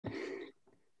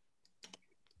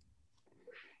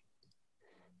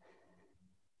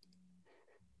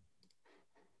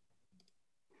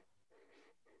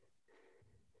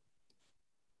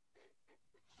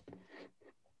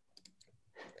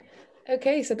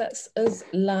Okay, so that's us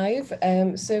live.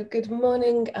 So good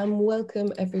morning and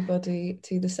welcome everybody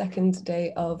to the second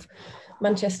day of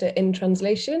Manchester in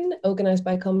Translation, organised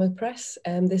by Comma Press.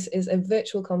 This is a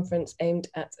virtual conference aimed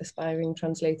at aspiring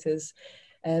translators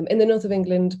in the north of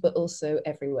England, but also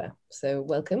everywhere. So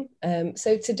welcome.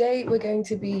 So today we're going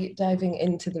to be diving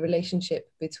into the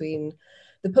relationship between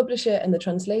the publisher and the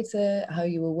translator, how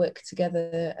you will work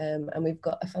together. And we've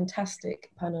got a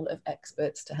fantastic panel of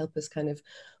experts to help us kind of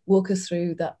walk us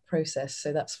through that process.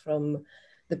 So that's from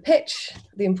the pitch,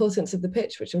 the importance of the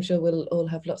pitch, which I'm sure we'll all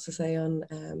have lots to say on,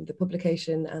 the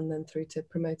publication, and then through to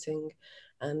promoting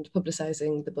and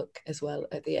publicising the book as well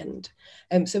at the end.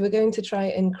 So we're going to try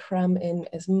and cram in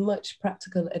as much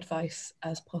practical advice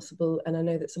as possible. And I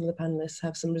know that some of the panelists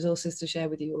have some resources to share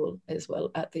with you all as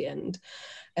well at the end.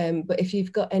 But if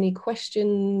you've got any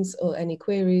questions or any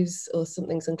queries or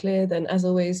something's unclear, then as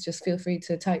always, just feel free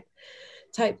to type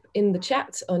in the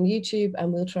chat on YouTube,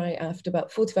 and we'll try, after about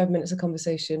 45 minutes of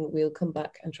conversation, we'll come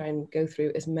back and try and go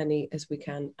through as many as we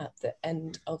can at the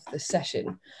end of the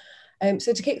session.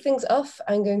 So to kick things off,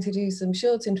 I'm going to do some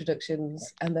short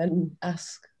introductions and then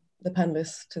ask the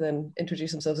panelists to then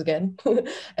introduce themselves again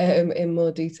in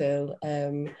more detail.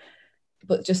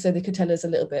 But just so they could tell us a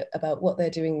little bit about what they're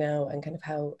doing now and kind of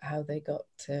how they got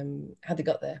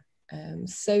there.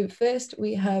 So first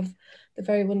we have the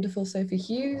very wonderful Sophie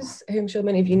Hughes, who I'm sure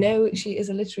many of you know. She is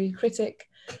a literary critic,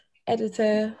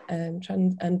 editor, and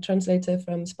translator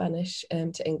from Spanish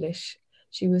to English.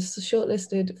 She was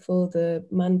shortlisted for the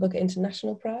Man Booker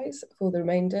International Prize for the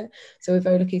remainder. So we're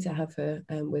very lucky to have her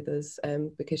with us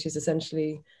because she's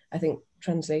essentially, I think,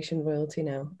 translation royalty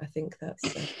now. I think that's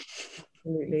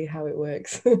absolutely how it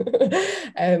works.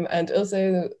 And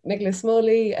also Nichola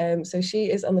Smalley, so she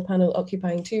is on the panel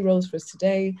occupying two roles for us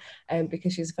today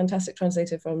because she's a fantastic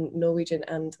translator from Norwegian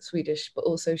and Swedish, but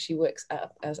also she works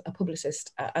as a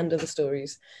publicist at And Other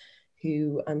Stories,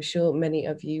 who I'm sure many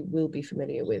of you will be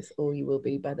familiar with, or you will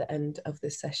be by the end of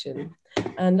this session.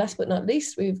 And last but not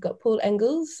least, we've got Paul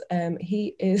Engles.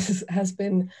 He has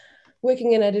been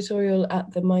working in editorial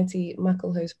at the mighty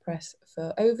Macclehose Press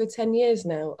for over 10 years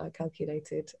now, I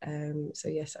calculated. So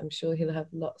yes, I'm sure he'll have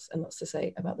lots and lots to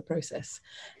say about the process.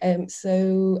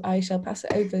 So I shall pass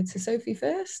it over to Sophie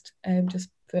first, just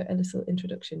for a little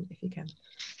introduction, if you can.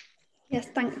 Yes,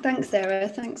 thanks, Sarah.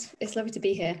 Thanks. It's lovely to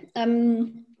be here.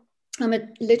 I'm a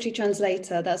literary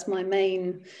translator. That's my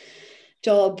main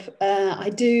job.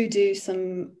 I do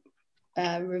some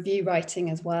review writing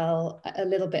as well, a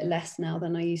little bit less now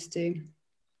than I used to.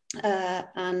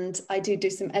 And I do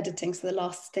some editing. So the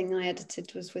last thing I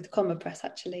edited was with Comma Press,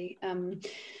 actually.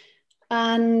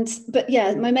 But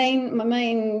yeah, my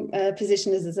main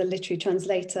position is as a literary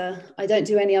translator. I don't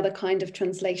do any other kind of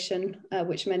translation,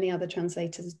 which many other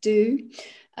translators do,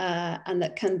 and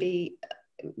that can be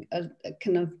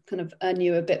kind of earn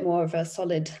you a bit more of a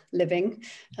solid living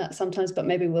sometimes, but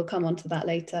maybe we'll come on to that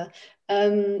later.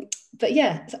 But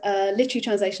yeah, literary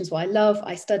translation is what I love.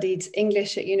 I studied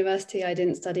English at university. I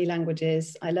didn't study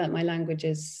languages. I learnt my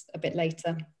languages a bit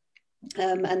later,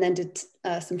 and then did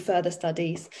some further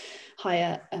studies,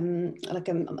 higher, like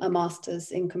a master's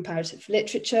in comparative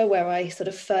literature, where I sort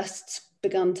of first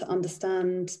begun to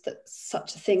understand that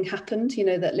such a thing happened, you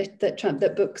know,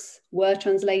 that books were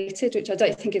translated, which I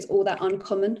don't think is all that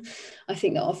uncommon. I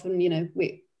think that often, you know,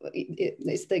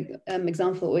 it's the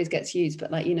example that always gets used, but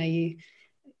like, you know, you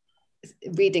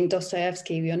reading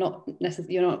Dostoevsky, you're not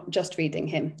just reading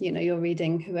him, you know, you're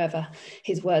reading whoever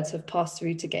his words have passed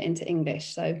through to get into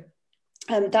English. So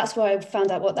that's where I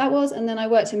found out what that was. And then I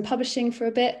worked in publishing for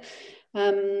a bit.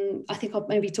 I think I'll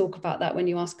maybe talk about that when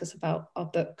you ask us about our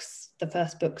books, the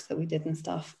first books that we did and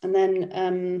stuff. And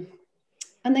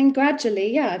then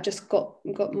gradually, yeah, I've just got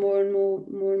more and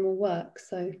more work.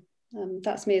 So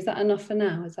that's me. Is that enough for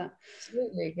now? Is that?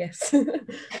 Absolutely, yes.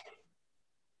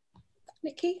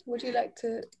 Nikki, would you like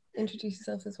to introduce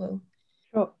yourself as well?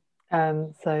 Sure.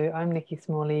 So I'm Nikki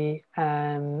Smalley,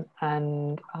 and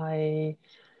I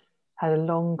had a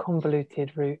long,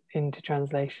 convoluted route into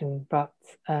translation, but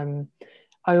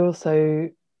I also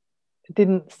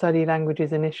didn't study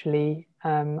languages initially.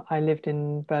 I lived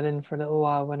in Berlin for a little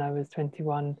while when I was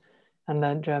 21 and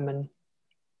learned German.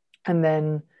 And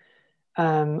then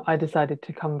I decided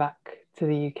to come back to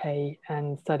the UK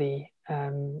and study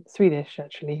Swedish,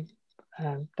 actually.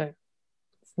 There's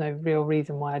no real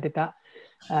reason why I did that.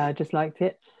 I just liked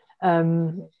it.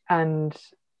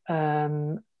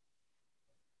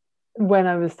 When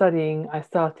I was studying, I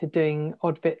started doing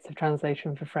odd bits of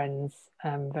translation for friends,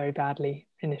 very badly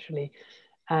initially,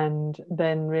 and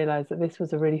then realised that this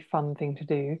was a really fun thing to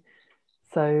do.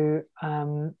 So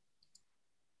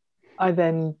I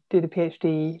then did a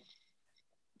PhD,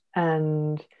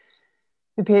 and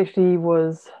the PhD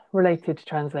was related to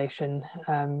translation,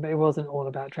 but it wasn't all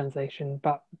about translation.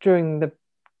 But during the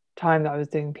time that I was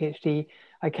doing PhD,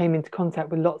 I came into contact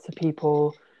with lots of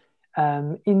people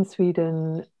in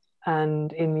Sweden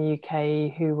and in the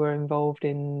UK who were involved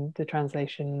in the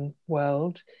translation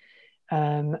world,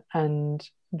 and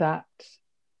that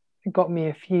got me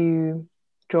a few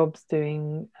jobs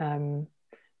doing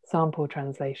sample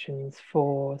translations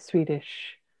for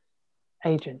Swedish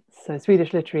agents. So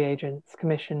Swedish literary agents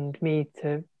commissioned me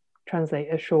to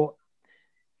translate a short,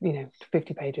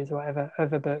 50 pages or whatever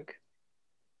of a book.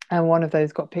 And one of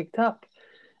those got picked up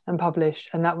and published.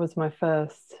 And that was my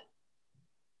first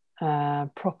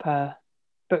proper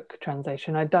book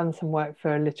translation. I'd done some work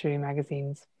for literary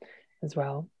magazines as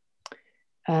well.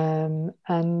 And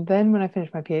then when I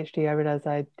finished my PhD, I realized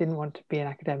I didn't want to be an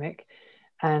academic.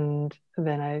 And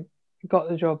then I got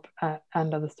the job at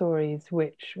And Other Stories,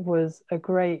 which was a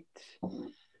great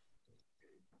thing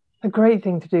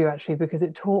to do, actually, because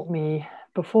it taught me,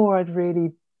 before I'd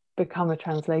really become a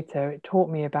translator, it taught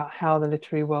me about how the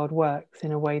literary world works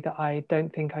in a way that I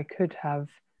don't think I could have.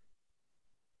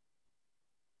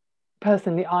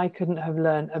 Personally, I couldn't have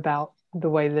learned about the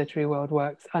way the literary world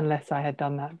works unless I had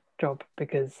done that job,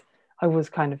 because I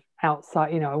was kind of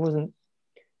outside,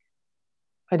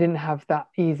 I didn't have that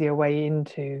easier way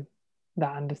into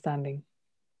that understanding.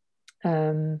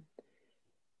 And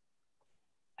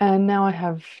now I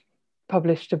have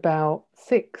published about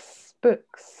 6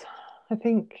 books, I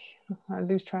think. I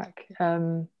lose track.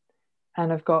 And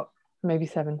I've got maybe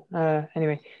 7.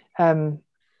 Anyway, and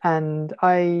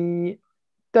I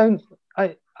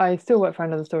still work for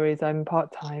Another Stories. I'm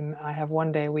part-time. I have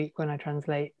 1 day a week when I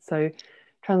translate. So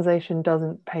translation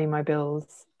doesn't pay my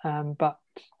bills, but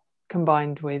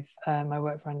combined with my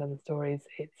work for Another Stories,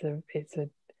 it's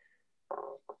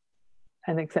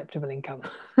an acceptable income.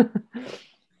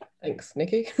 Thanks,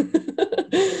 Nikki.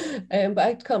 But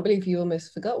I can't believe you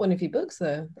almost forgot one of your books,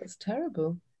 though. That's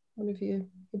terrible. One of your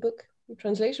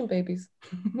translation babies.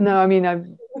 No, I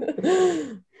mean,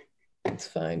 it's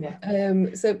fine.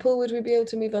 Yeah. So Paul, would we be able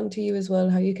to move on to you as well,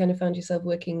 how you kind of found yourself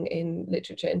working in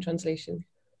literature and translation?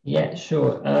 Yeah,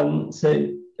 sure. So,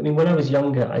 I mean, when I was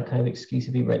younger, I kind of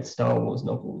exclusively read Star Wars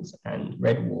novels and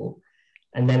read War.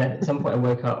 And then at some point I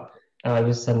woke up and I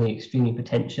was suddenly extremely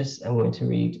pretentious and wanted to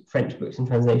read French books in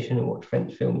translation and watch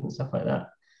French films and stuff like that.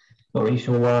 Not really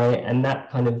sure why. And that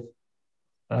kind of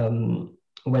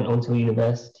went on to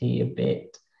university a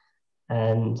bit.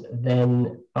 And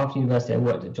then after university, I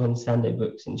worked at John Sandoe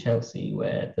Books in Chelsea,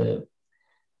 where the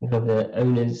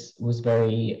owners was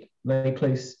very, very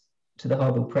close to the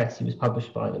Harvard Press. He was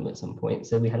published by them at some point.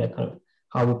 So we had a kind of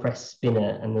Harvard Press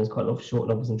spinner, and there was quite a lot of short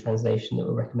novels in translation that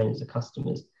were recommended to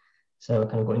customers. So I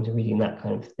kind of got into reading that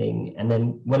kind of thing. And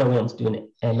then when I went on to do an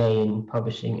MA in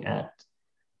publishing at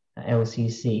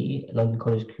LCC, London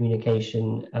College of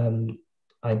Communication,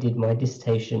 I did my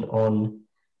dissertation on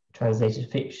translated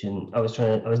fiction. I was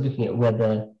looking at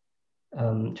whether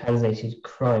translated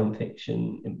crime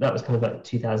fiction, that was kind of like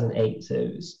 2008, so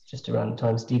it was just around the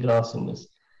time Stieg Larsson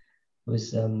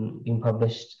was being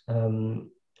published,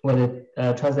 whether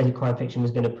translated crime fiction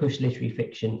was going to push literary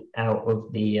fiction out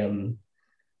of the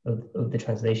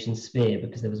translation sphere,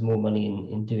 because there was more money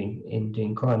in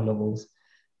doing crime novels.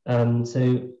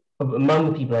 So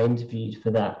among the people I interviewed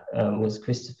for that was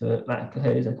Christopher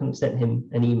McAhoes. I kind of sent him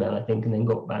an email, I think, and then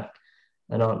got back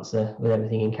an answer with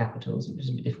everything in capitals, which was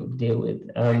a bit difficult to deal with.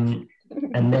 And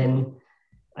then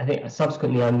I think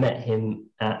subsequently I met him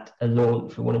at a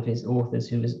launch for one of his authors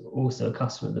who was also a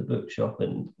customer of the bookshop,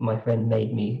 and my friend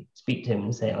made me speak to him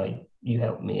and say, you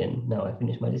helped me, and now I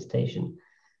finished my dissertation.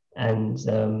 And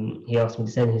he asked me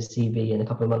to send his CV, and a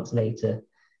couple of months later,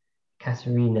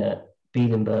 Katharina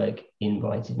Bielenberg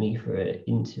invited me for an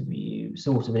interview,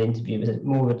 sort of an interview. It was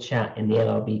more of a chat in the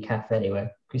LRB cafe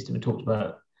where Christopher talked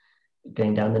about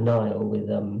going down the Nile with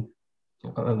I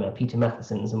can't remember, Peter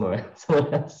Matheson and someone else.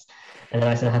 And then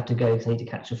I said I have to go because I need to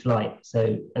catch a flight.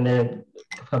 So, and then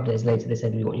a couple of days later they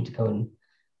said, we want you to come and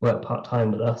work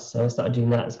part-time with us. So I started doing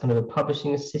that as kind of a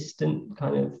publishing assistant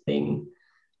kind of thing.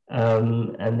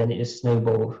 And then it just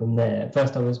snowballed from there.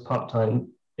 First I was part-time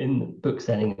in book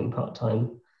selling and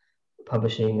part-time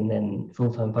publishing, and then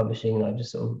full-time publishing, and I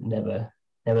just sort of never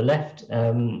left.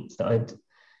 Started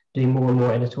doing more and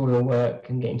more editorial work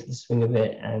and getting to the swing of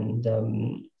it, and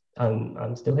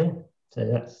I'm still here. So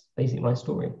that's basically my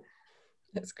story.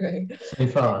 That's great. So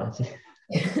far.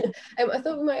 I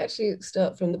thought we might actually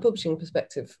start from the publishing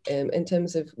perspective, in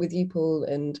terms of with you, Paul,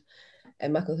 and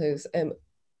McElhoes.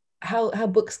 how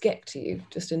books get to you,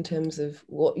 just in terms of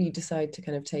what you decide to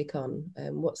kind of take on,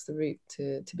 what's the route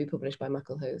to be published by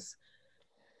Hughes?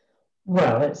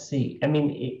 Well, let's see. I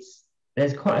mean,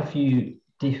 there's quite a few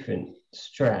different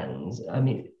strands. I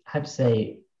mean, I have to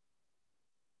say,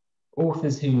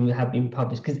 authors who have been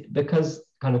published, because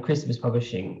kind of Christopher's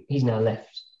publishing, he's now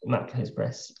left Hughes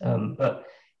Press, but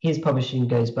his publishing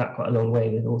goes back quite a long way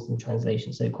with author and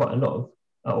translation. So quite a lot of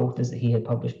authors that he had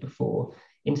published before.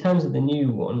 In terms of the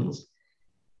new ones,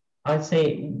 I'd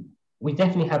say we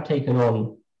definitely have taken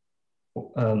on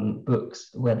books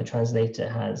where the translator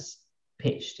has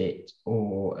pitched it,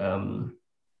 or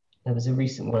there was a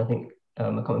recent one, I think, I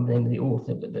can't remember the name of the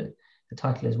author, but the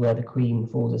title is Where the Queen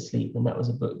Falls Asleep, and that was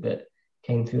a book that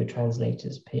came through a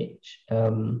translator's pitch.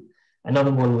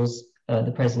 Another one was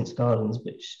The President's Gardens,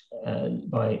 which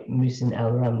by Muhsin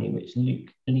Al-Ramli, which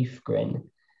Luke Leifgren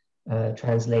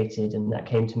translated, and that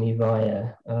came to me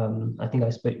via, I think I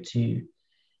spoke to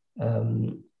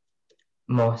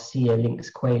Marcia Lynx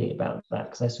Quayle about that,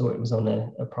 because I saw it was on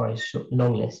a prize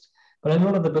long list. But a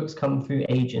lot of the books come through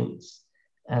agents,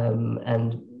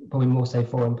 and probably more so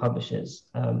foreign publishers.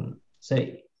 So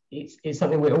it's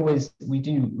something we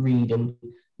do read and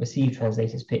receive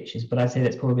translators' pitches, but I'd say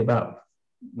that's probably about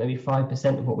maybe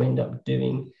 5% of what we end up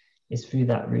doing is through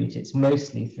that route. It's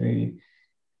mostly through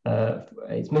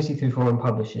foreign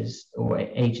publishers or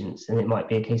agents, and it might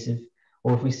be a case of,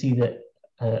 or if we see that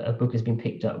a book has been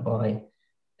picked up by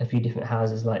a few different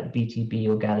houses like BTB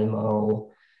or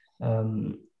Gallimard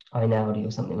or Einaudi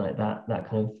or something like that. That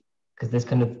kind of, because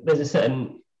there's a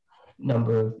certain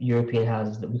number of European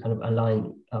houses that we kind of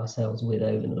align ourselves with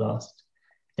over the last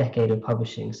decade of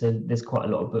publishing. So there's quite a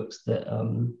lot of books that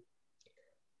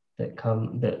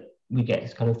that we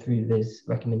get kind of through those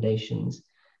recommendations,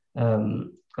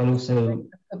 and also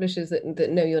publishers that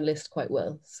know your list quite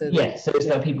well. So yeah, so it's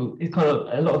like people. It's kind of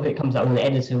a lot of it comes out when the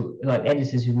editor, like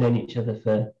editors who've known each other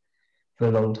for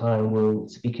a long time, will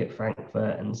speak at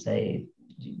Frankfurt and say,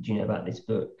 "Do you know about this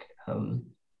book?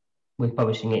 We're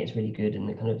publishing it. It's really good," and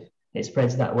it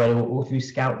spreads that way, or through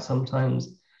Scout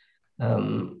sometimes.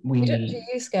 We do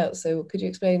use Scout, so could you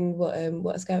explain what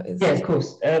a Scout is? Yeah, of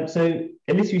course. So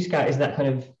a literary Scout is that kind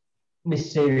of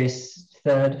mysterious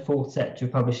third, fourth sector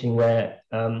of publishing where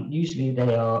usually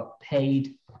they are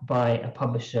paid by a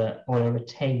publisher on a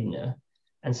retainer,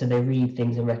 and so they read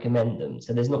things and recommend them.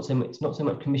 So there's not so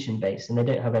much commission based, and they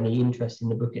don't have any interest in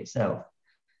the book itself,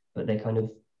 but they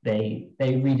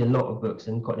read a lot of books,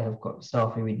 and they have got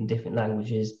staff who read in different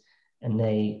languages, and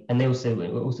it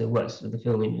also works with the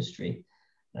film industry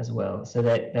as well. So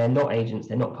they're not agents,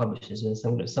 they're not publishers,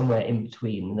 they're somewhere in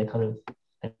between. And they kind of,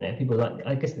 people like,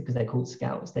 I guess because they're called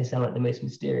Scouts, they sound like the most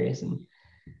mysterious and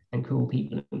cool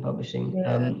people in publishing.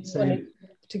 So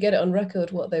to get it on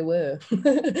record what they were.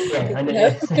 Yeah, I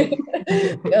know.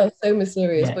 Yeah, so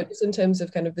mysterious. Yeah. But just in terms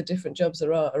of kind of the different jobs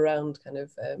there are around kind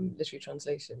of literary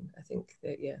translation, I think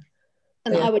that, yeah.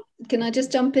 And can I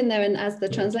just jump in there, and as the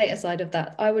translator side of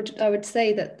that, I would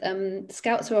say that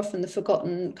Scouts are often the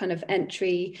forgotten kind of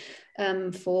entry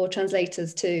for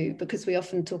translators too, because we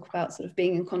often talk about sort of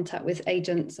being in contact with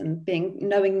agents and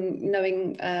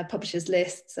knowing publishers'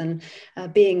 lists and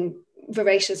being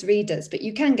voracious readers, but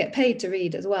you can get paid to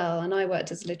read as well. And I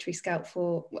worked as a literary scout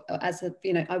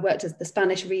I worked as the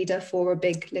Spanish reader for a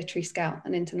big literary scout,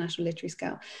 an international literary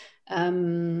scout.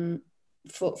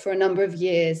 For a number of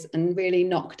years, and really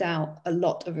knocked out a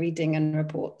lot of reading and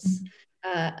reports,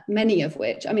 many of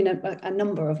which, I mean, a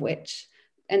number of which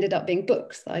ended up being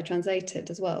books that I translated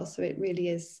as well. So it really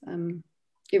is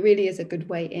a good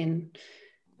way in.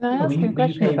 Can I ask you a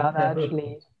question about that,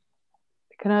 actually?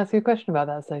 Can I ask you a question about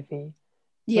that, Sophie?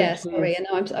 Yeah, sorry. And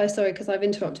I'm sorry because I've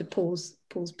interrupted Paul's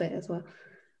bit as well.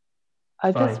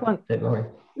 I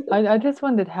just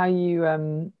wondered how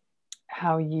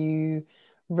you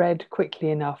read quickly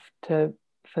enough for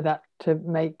that to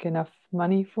make enough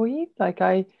money for you. Like,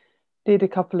 I did a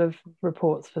couple of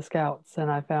reports for Scouts, and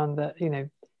I found that,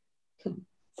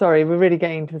 sorry, we're really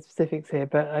getting into the specifics here,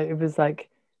 but it was like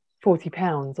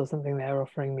 £40 or something they were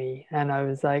offering me, and I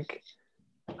was like,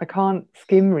 I can't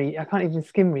even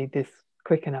skim read this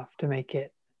quick enough to make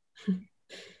it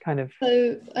kind of.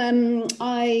 So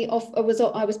I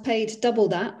was paid double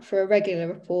that for a regular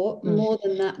report, more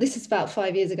than that. This is about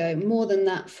 5 years ago. More than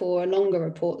that for a longer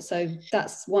report. So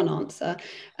that's one answer.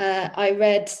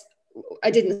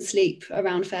 I didn't sleep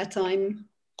around fair time.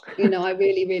 I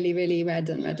really, really, really read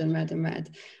and read and read and read.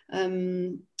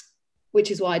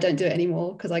 Which is why I don't do it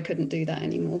anymore, because I couldn't do that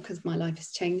anymore because my life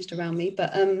has changed around me.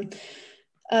 But and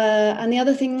the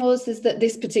other thing is that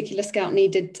this particular scout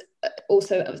needed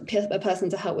also a person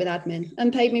to help with admin,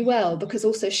 and paid me well, because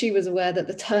also she was aware that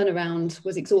the turnaround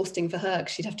was exhausting for her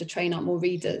because she'd have to train up more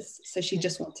readers. So she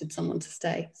just wanted someone to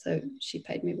stay. So she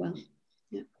paid me well.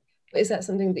 Yeah. Is that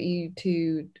something that you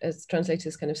two as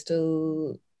translators kind of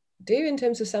still do in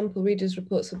terms of sample readers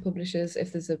reports for publishers,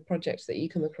 if there's a project that you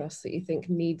come across that you think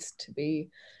needs to be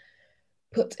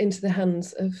put into the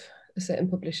hands of a certain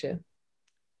publisher?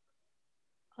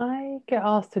 I get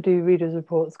asked to do readers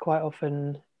reports quite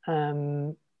often.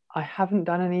 I haven't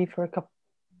done any for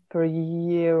a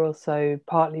year or so,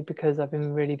 partly because I've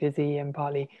been really busy and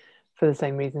partly for the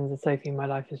same reasons as Sophie. My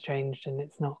life has changed and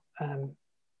it's not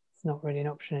really an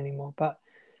option anymore. But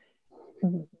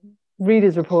doing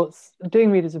readers reports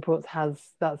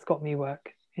that's got me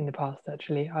work in the past.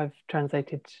 Actually, I've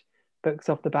translated books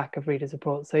off the back of readers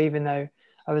reports. So even though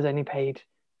I was only paid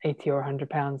 £80 or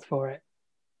 £100 for it,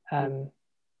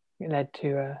 it led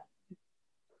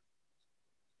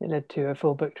to a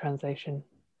full book translation.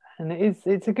 And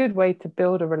it's a good way to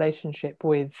build a relationship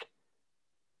with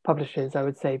publishers, I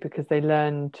would say, because they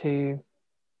learn to,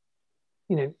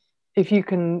 if you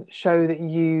can show that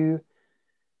you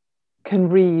can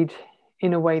read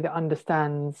in a way that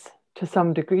understands to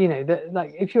some degree, that,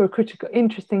 like, if you're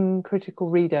interesting critical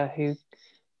reader who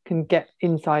can get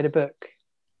inside a book,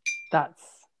 that's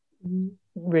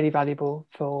really valuable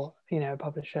for a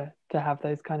publisher to have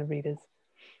those kind of readers.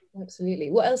 Absolutely.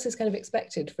 What else is kind of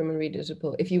expected from a reader's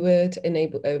report if you were to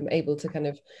able to kind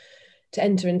of to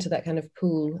enter into that kind of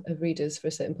pool of readers for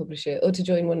a certain publisher, or to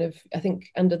join one of, I think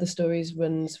Under the Stories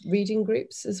runs reading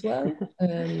groups as well?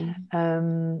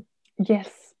 Yes,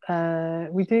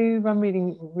 we do run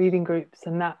reading groups,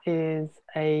 and that is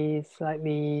a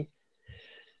slightly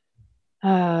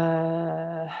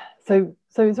so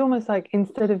it's almost like,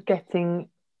 instead of getting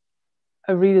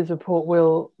a reader's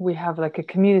report, we have like a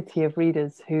community of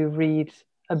readers who read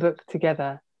a book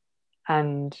together,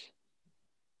 and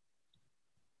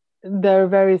there are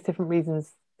various different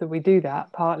reasons that we do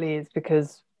that. Partly it's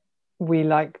because we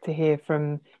like to hear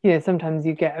from, sometimes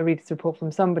you get a reader's report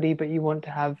from somebody, but you want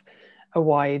to have a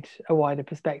wider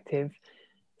perspective.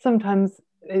 Sometimes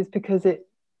it's because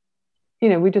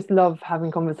we just love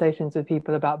having conversations with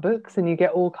people about books, and you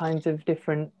get all kinds of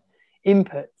different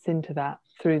inputs into that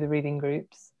through the reading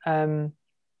groups.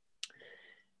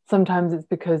 Sometimes it's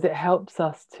because it helps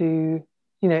us to,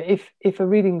 if a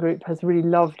reading group has really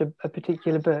loved a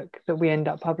particular book that we end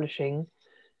up publishing,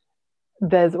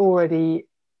 there's already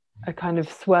a kind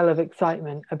of swell of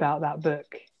excitement about that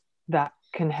book that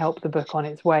can help the book on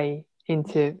its way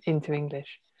into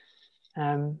English.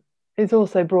 It's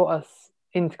also brought us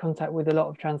into contact with a lot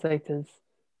of translators,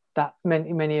 that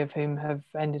many of whom have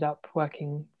ended up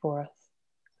working for us.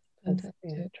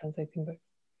 Translating books.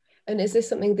 And is this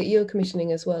something that you're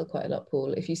commissioning as well quite a lot,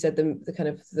 Paul? If you said the kind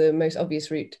of the most obvious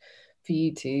route for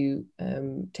you to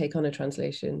take on a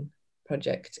translation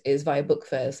project is via book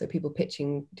fairs, so people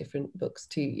pitching different books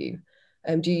to you.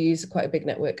 Do you use quite a big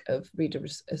network of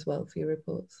readers as well for your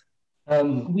reports?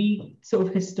 We sort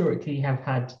of historically have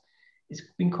had, it's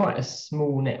been quite a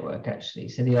small network actually.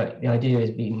 So the idea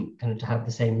has been kind of to have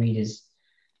the same readers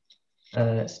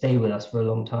stay with us for a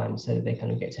long time, so they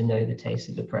kind of get to know the taste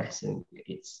of the press, and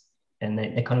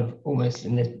they kind of almost,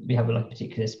 and we have like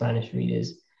particular Spanish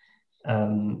readers,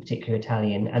 particular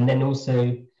Italian, and then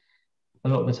also a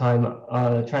lot of the time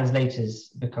our translators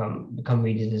become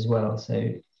readers as well.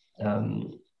 So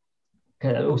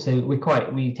also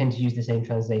we tend to use the same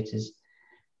translators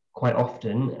quite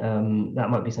often. That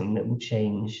might be something that will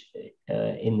change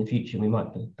in the future. We might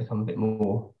become a bit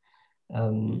more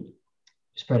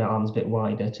spread our arms a bit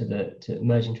wider to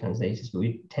emerging translators, but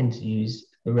we tend to use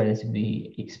a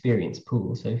relatively experienced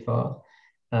pool so far.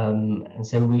 And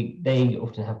so they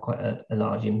often have quite a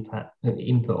large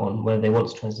input on whether they want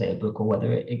to translate a book or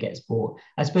whether it gets bought.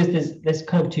 I suppose there's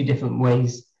kind of two different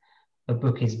ways a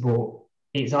book is bought.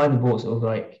 It's either bought sort of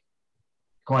like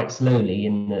quite slowly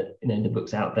in that the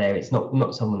book's out there. It's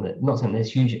not something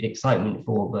there's huge excitement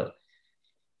for, but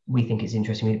we think it's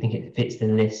interesting. We think it fits the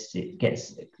list. It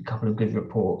gets a couple of good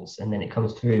reports, and then it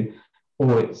comes through.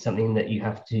 Or it's something that you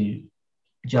have to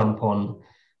jump on,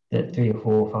 that 3 or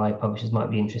 4 or 5 publishers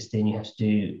might be interested in. You have to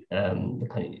do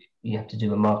you have to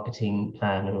do a marketing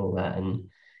plan and all that, and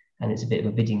it's a bit of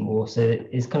a bidding war. So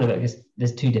it's kind of like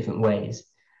there's two different ways.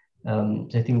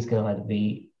 So things can either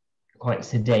be quite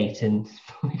sedate and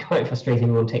probably quite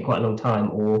frustrating, will take quite a long time,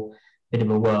 or a bit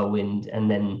of a whirlwind,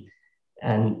 and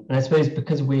I suppose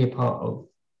because we're part of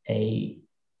a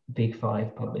big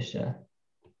 5 publisher,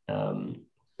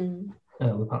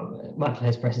 we're part of, Michael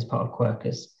Hess Press is part of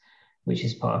Quercus, which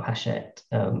is part of Hachette,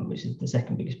 which is the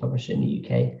second biggest publisher in the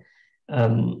UK.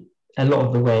 a lot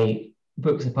of the way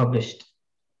books are published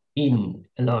in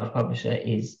a large publisher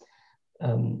is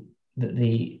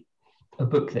that a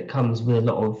book that comes with a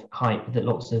lot of hype that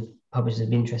lots of publishers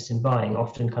have interest in buying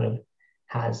often kind of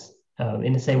has,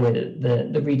 in the same way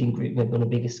that the reading group, maybe on a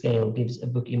bigger scale, gives a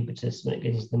book impetus when it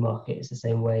goes into the market. It's the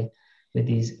same way with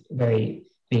these very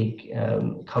big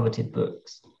coveted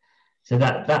books. So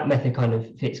that method kind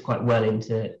of fits quite well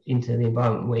into the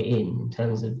environment we're in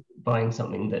terms of buying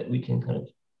something that we can kind of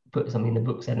put something in the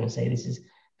bookseller and say, this is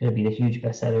going to be the huge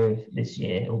bestseller of this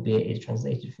year, albeit it's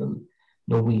translated from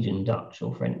Norwegian, Dutch,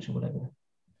 or French, or whatever.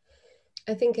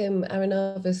 I think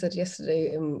Arinava said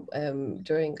yesterday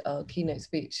during our keynote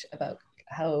speech about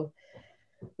how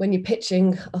when you're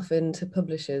pitching often to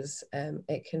publishers,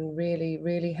 it can really,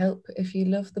 really help if you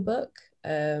love the book.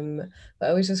 But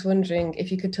I was just wondering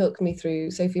if you could talk me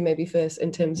through, Sophie, maybe first,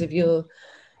 in terms of your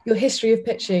history of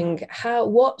pitching.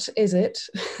 What is it?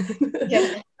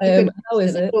 Yeah, how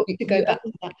is it? To go back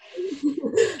to that.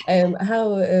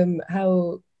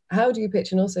 How do you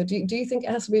pitch, and also do you think it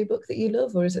has to be a book that you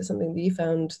love, or is it something that you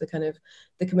found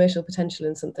the commercial potential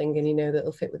in something, and you know that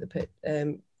it'll fit with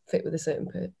a certain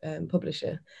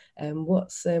publisher?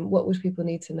 What would people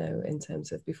need to know in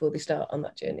terms of before they start on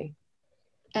that journey?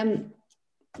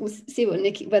 We'll see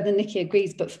whether Nikki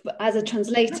agrees, but as a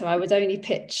translator, I would only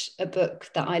pitch a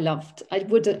book that I loved. I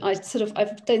don't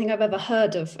think I've ever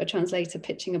heard of a translator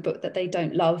pitching a book that they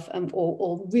don't love,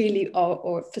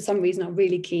 or for some reason are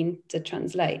really keen to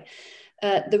translate.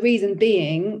 The reason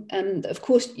being, of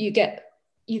course, you get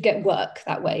work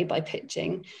that way by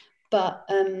pitching, but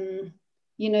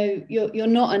you're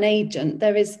not an agent.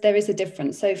 There is a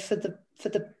difference. So for the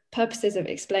purposes of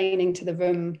explaining to the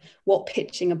room what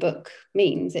pitching a book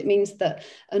means, it means that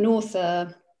an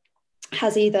author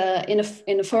has either in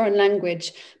a foreign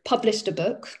language published a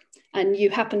book, and you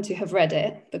happen to have read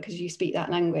it because you speak that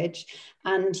language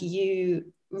and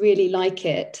you really like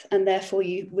it, and therefore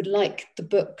you would like the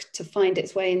book to find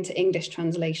its way into English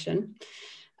translation.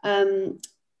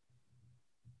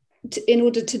 In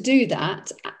order to do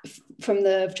that, from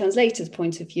the translator's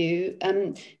point of view,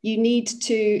 you need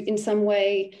to, in some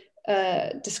way,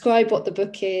 describe what the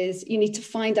book is. You need to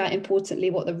find out,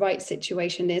 importantly, what the rights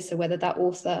situation is. So whether that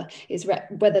author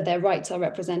whether their rights are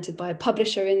represented by a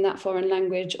publisher in that foreign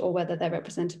language, or whether they're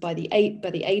represented by the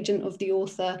agent of the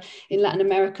author. In Latin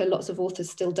America, lots of authors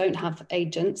still don't have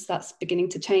agents. That's beginning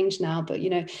to change now, but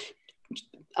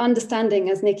understanding,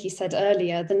 as Nikki said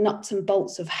earlier, the nuts and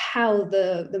bolts of how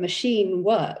the machine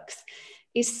works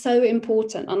is so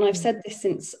important. And I've said this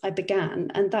since I began,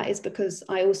 and that is because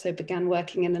I also began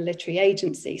working in a literary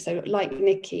agency. So like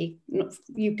Nikki,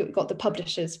 you got the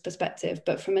publisher's perspective,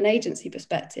 but from an agency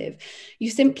perspective, you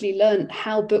simply learned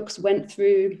how books went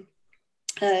through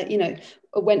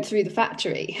the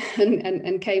factory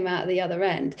and came out the other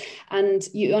end, and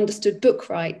you understood book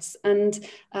rights. And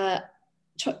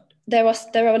there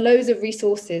are loads of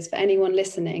resources for anyone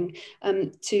listening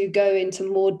to go into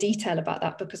more detail about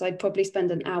that, because I'd probably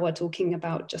spend an hour talking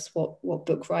about just what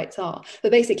book rights are.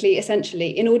 But basically,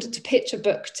 essentially, in order to pitch a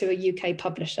book to a UK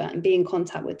publisher and be in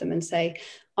contact with them and say,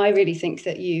 I really think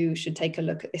that you should take a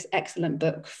look at this excellent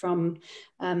book from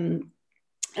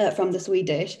the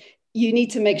Swedish, you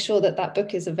need to make sure that that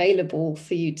book is available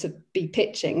for you to be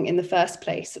pitching in the first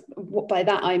place. By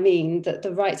that, I mean that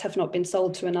the rights have not been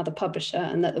sold to another publisher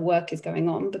and that the work is going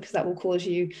on, because that will cause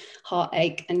you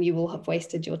heartache and you will have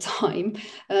wasted your time,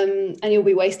 and you'll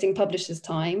be wasting publishers'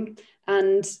 time.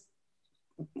 And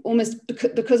almost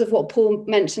because of what Paul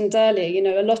mentioned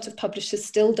earlier, a lot of publishers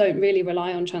still don't really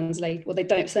rely on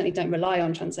certainly don't rely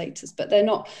on translators, but they're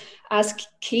not as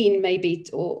keen maybe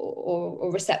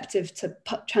or receptive to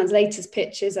translators'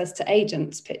 pitches as to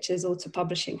agents' pitches or to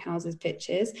publishing houses'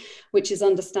 pitches, which is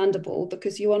understandable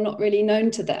because you are not really known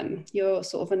to them. You're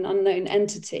sort of an unknown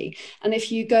entity. And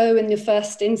if you go in the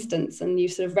first instance and you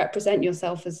sort of represent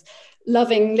yourself as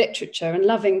loving literature and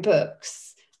loving books,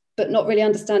 but not really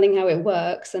understanding how it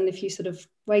works, and if you sort of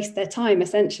waste their time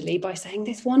essentially by saying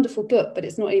this wonderful book, but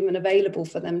it's not even available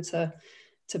for them to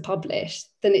publish,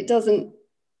 then it doesn't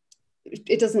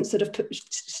sort of put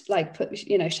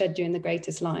shed you in the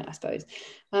greatest light, I suppose.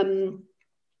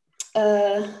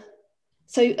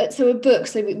 So a book.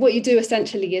 So what you do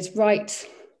essentially is write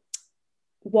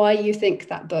why you think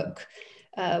that book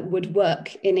would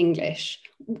work in English.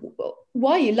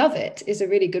 Why you love it is a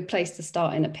really good place to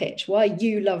start in a pitch. Why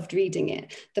you loved reading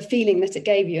it, the feeling that it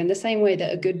gave you, in the same way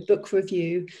that a good book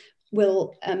review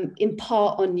will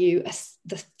impart on you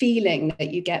the feeling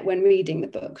that you get when reading the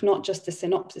book, not just the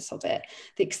synopsis of it,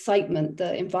 the excitement,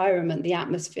 the environment, the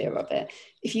atmosphere of it.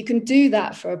 If you can do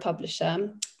that for a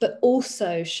publisher, but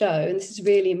also show, and this is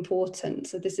really important,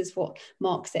 so this is what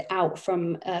marks it out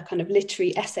from a kind of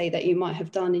literary essay that you might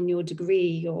have done in your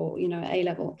degree or, you know,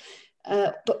 A-level,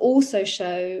 but also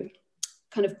show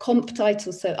kind of comp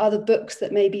titles, so other books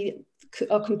that maybe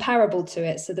are comparable to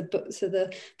it. So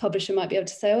the publisher might be able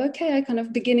to say, oh, okay, I kind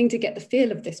of beginning to get the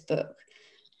feel of this book,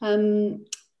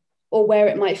 or where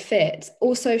it might fit.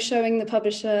 Also showing the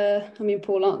publisher, I mean,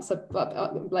 Paul answered,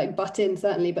 like butt in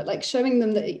certainly, but like showing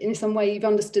them that in some way you've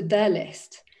understood their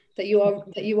list, that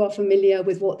you are familiar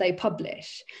with what they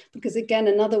publish. Because again,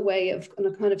 another way of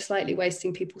kind of slightly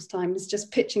wasting people's time is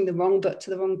just pitching the wrong book to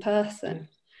the wrong person.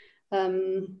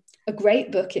 A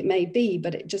great book it may be,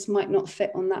 but it just might not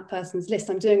fit on that person's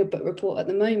list. I'm doing a book report at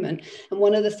the moment, and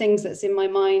one of the things that's in my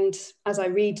mind as I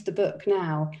read the book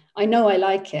now, I know I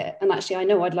like it, and actually I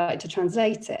know I'd like to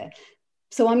translate it.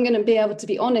 So I'm going to be able to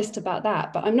be honest about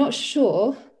that, but I'm not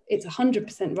sure it's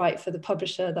 100% right for the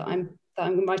publisher that I'm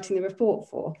writing the report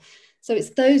for. So it's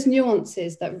those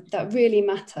nuances that really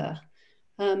matter,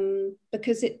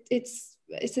 because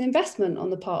it's an investment on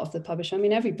the part of the publisher. I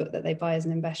mean, every book that they buy is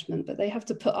an investment, but they have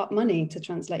to put up money to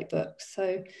translate books. So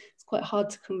it's quite hard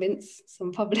to convince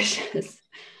some publishers.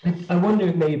 I wonder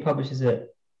if maybe publishers are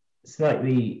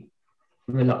slightly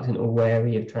reluctant or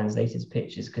wary of translators'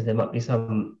 pitches, because there might be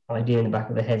some idea in the back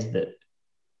of their heads that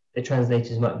the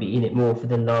translators might be in it more for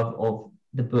the love of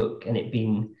the book and it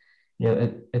being, you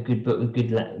know, a good book with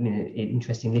good,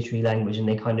 interesting literary language, and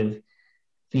they kind of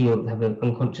have an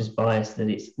unconscious bias that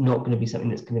it's not going to be something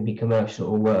that's going to be commercial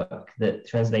or work, that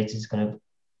translators kind of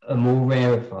are more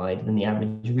rarefied than the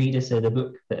average reader. So the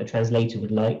book that a translator would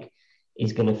like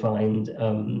is going to find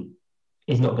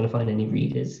is not going to find any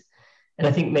readers. And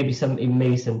I think maybe some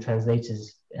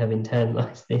translators have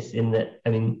internalized this, in that, I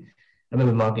mean, I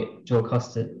remember Margaret Joel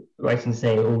Costa writing,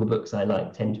 saying all the books I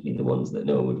like tend to be the ones that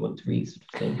no one would want to read, sort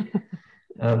of thing.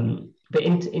 But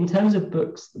in terms of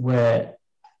books where,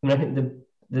 I mean, I think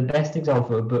the best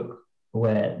example of a book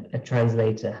where a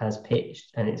translator has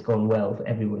pitched and it's gone well for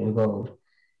everyone involved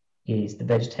is The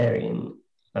Vegetarian.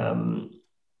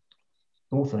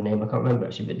 Author name I can't remember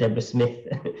actually, but Deborah Smith,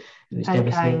 which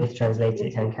Deborah Smith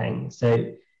translated, Han Kang.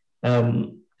 So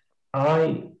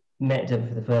I met Deborah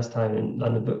for the first time in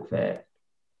London Book Fair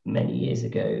many years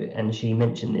ago, and she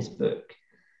mentioned this book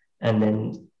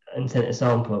and sent a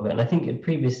sample of it. And I think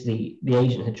previously the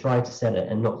agent had tried to sell it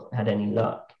and not had any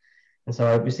luck. And so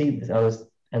I received this. I was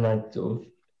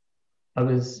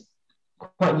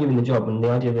quite new in the job, and the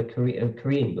idea of a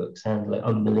Korean book sounded like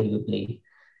unbelievably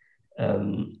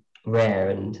rare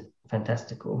and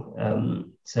fantastical.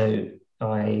 So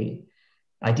I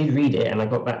did read it, and I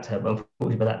got back to her, but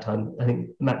unfortunately by that time, I think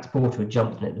Max Porter had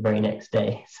jumped on it the very next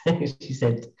day. So she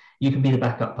said, you can be the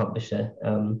backup publisher,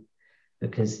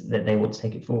 because they want to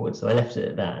take it forward. So I left it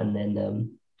at that, and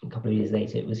then a couple of years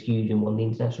later, it was huge and won the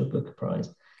International Booker Prize.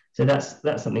 So that's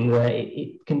something where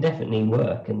it can definitely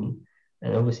work, and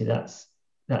obviously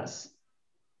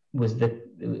was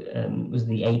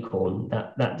the acorn,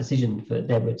 that decision for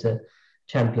Deborah to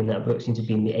champion that book seemed to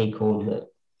be the acorn that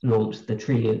launched the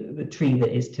tree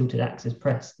that is Tilted Axis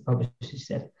Press, the publisher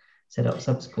set up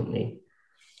subsequently.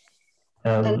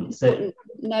 So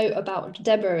note about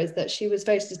Deborah is that she was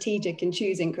very strategic in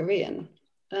choosing Korean.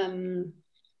 You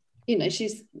know,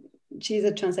 she's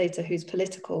a translator who's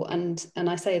political, and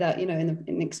I say that, you know, in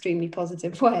an extremely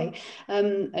positive way.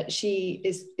 She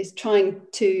is trying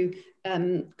to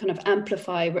kind of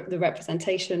amplify the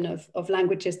representation of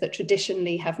languages that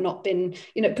traditionally have not been,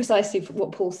 you know, precisely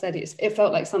what Paul said. It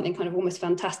felt like something kind of almost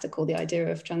fantastical, the idea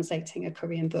of translating a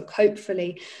Korean book.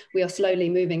 Hopefully we are slowly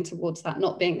moving towards that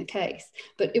not being the case.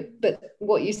 But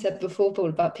what you said before, Paul,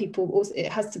 about people also,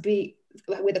 it has to be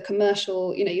with a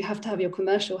commercial, you know, you have to have your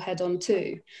commercial head on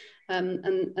too.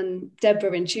 And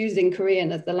Deborah, in choosing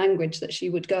Korean as the language that she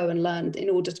would go and learn in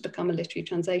order to become a literary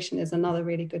translation, is another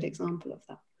really good example of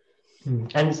that.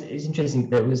 And it's interesting,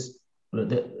 there was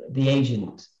the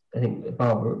agent, I think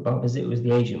Barbara Zitt was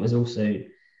the agent, was also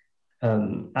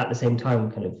at the same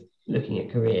time kind of looking at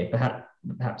Korea,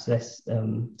 perhaps less.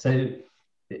 So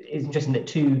it's interesting that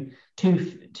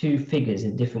two figures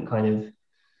in different kind of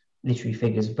literary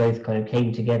figures both kind of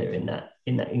came together in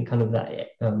kind of that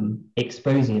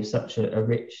exposing of such a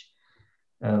rich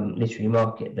literary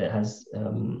market that has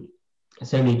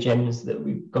so many gems that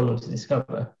we've gone on to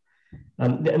discover.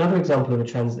 Another example of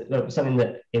something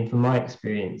that, from my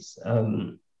experience,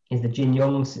 is the Jin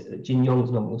Yong's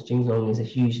novels. Jin Yong is a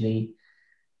hugely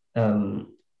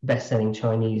best-selling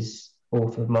Chinese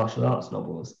author of martial arts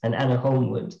novels. And Anna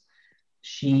Holmwood,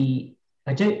 we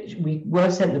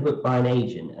were sent the book by an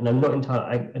agent, and I'm not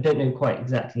entirely, I don't know quite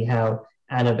exactly how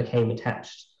Anna became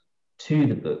attached to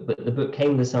the book, but the book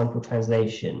came with a sample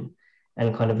translation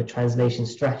and kind of a translation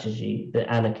strategy that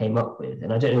Anna came up with.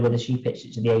 And I don't know whether she pitched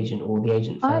it to the agent or the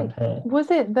agent found her. Was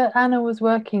it that Anna was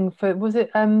working for, was it,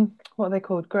 what are they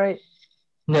called? Great.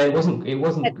 No, it wasn't great.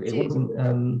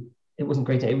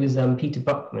 It was Peter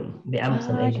Buckman, the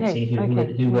Amazon agency,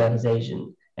 who were his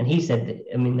agent. And he said that,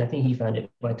 I mean, I think he found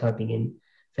it by typing in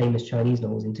famous Chinese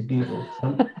novels into Google.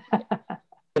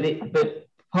 But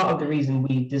part of the reason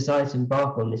we decided to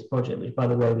embark on this project, which by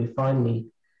the way, we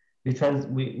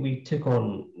took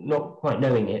on, not quite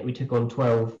knowing it, we took on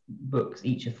 12 books,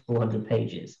 each of 400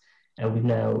 pages. And we've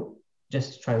now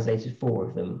just translated 4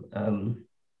 of them.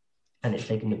 And it's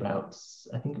taken about,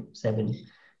 I think,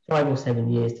 5 or 7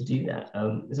 years to do that.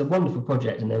 It's a wonderful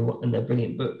project, and they're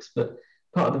brilliant books. But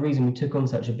part of the reason we took on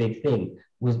such a big thing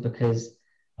was because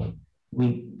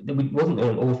we wasn't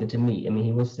an author to meet. I mean,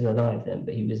 he was still alive then,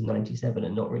 but he was 97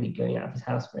 and not really going out of his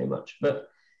house very much. But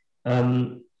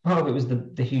part of it was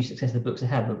the huge success the books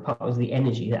had, but part was the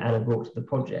energy that Anna brought to the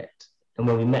project. And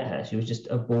when we met her, she was just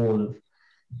a ball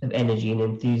of energy and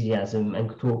enthusiasm, and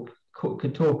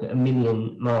could talk at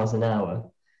 1,000,000 miles an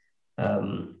hour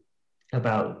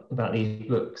about these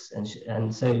books,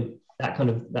 and so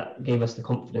that gave us the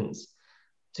confidence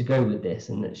to go with this,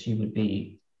 and that she would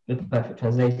be the perfect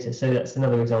translator. So that's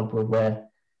another example of where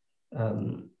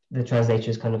the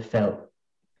translators kind of felt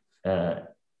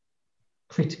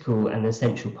critical and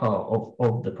essential part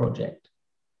of the project.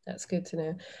 That's good to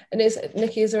know. And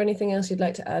Nikki, is there anything else you'd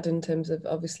like to add in terms of,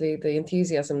 obviously, the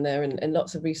enthusiasm there and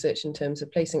lots of research in terms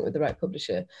of placing it with the right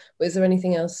publisher? But is there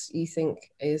anything else you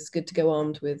think is good to go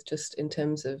on with, just in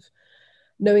terms of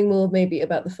knowing more maybe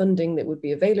about the funding that would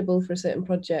be available for a certain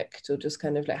project, or just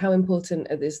kind of like how important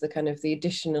is the kind of the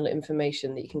additional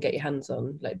information that you can get your hands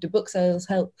on? Like, do book sales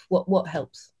help? What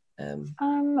helps?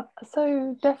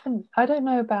 So definitely, I don't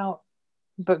know about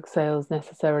book sales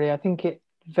necessarily. I think it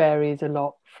varies a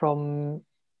lot from,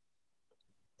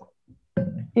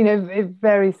 it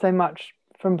varies so much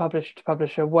from publisher to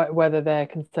publisher, whether they're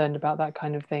concerned about that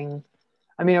kind of thing.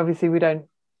 I mean, obviously we don't,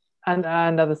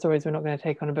 and other stories, we're not going to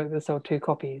take on a book that sold 2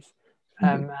 copies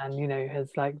and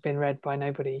has like been read by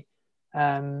nobody.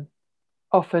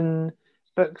 Often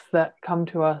books that come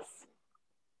to us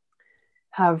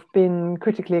have been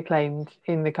critically acclaimed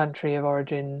in the country of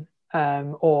origin,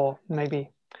 or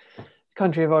maybe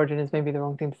country of origin is maybe the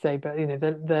wrong thing to say, but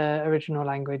the original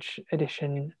language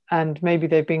edition, and maybe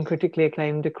they've been critically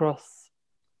acclaimed across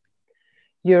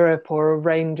Europe or a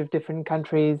range of different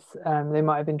countries. They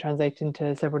might have been translated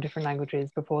into several different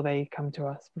languages before they come to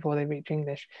us, before they reach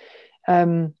English.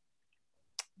 But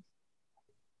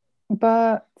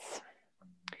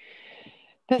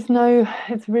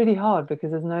it's really hard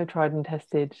because there's no tried and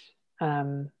tested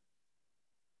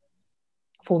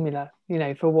formula,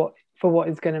 for what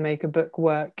is going to make a book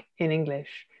work in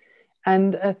English.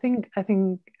 And I think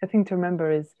to remember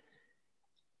is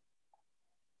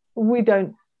we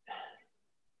don't,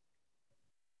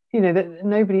 that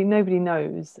nobody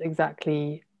knows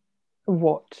exactly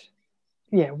what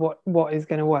is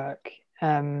going to work.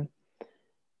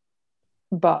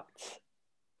 But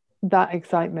that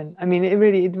excitement, I mean, it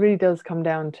really does come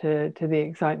down to the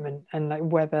excitement, and like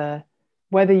whether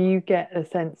you get a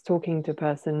sense talking to a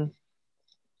person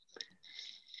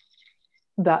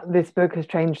that this book has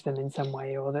changed them in some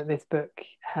way, or that this book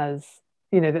has,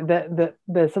 that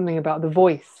there's something about the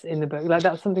voice in the book. Like,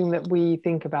 that's something that we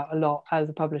think about a lot as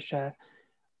a publisher.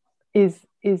 Is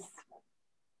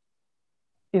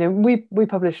we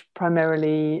publish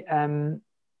primarily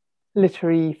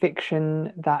literary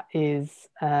fiction that is,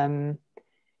 we're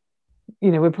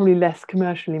probably less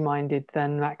commercially minded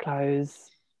than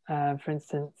Maclow's, for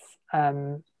instance.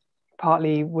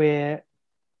 Partly we're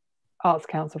Arts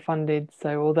Council funded,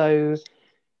 so although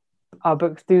our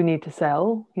books do need to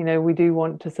sell, we do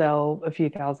want to sell a few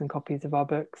thousand copies of our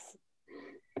books,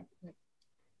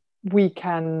 we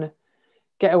can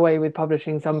get away with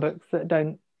publishing some books that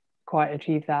don't quite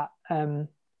achieve that. And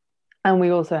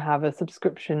we also have a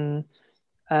subscription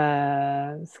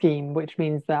scheme, which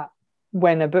means that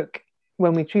when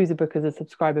we choose a book as a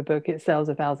subscriber book, it sells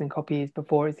 1,000 copies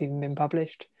before it's even been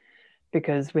published,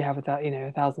 because we have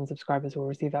 1,000 subscribers will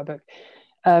receive that book.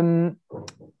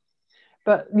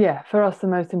 But yeah, for us, the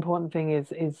most important thing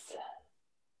is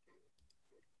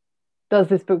does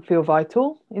this book feel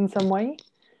vital in some way?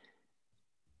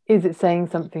 Is it saying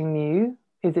something new?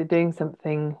 Is it doing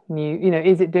something new?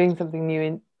 Is it doing something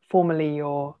new formally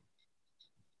or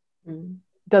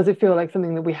does it feel like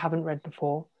something that we haven't read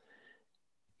before?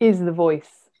 Does the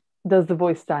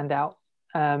voice stand out?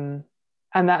 And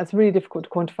that's really difficult to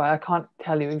quantify. I can't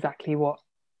tell you exactly what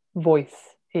voice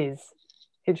is.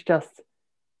 It's just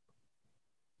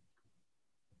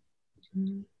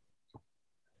an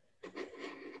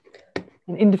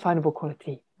indefinable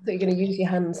quality. So you're going to use your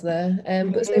hands there.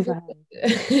 But Sophie,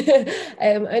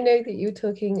 I know that you were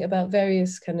talking about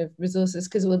various kind of resources,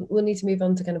 because we'll need to move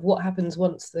on to kind of what happens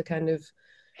once the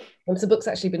book's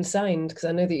actually been signed, because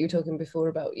I know that you were talking before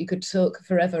about you could talk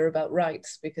forever about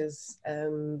rights, because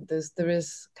there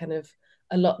is kind of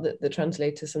a lot that the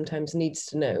translator sometimes needs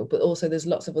to know, but also there's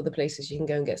lots of other places you can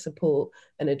go and get support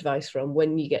and advice from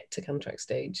when you get to contract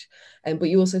stage. But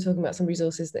you're also talking about some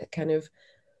resources that kind of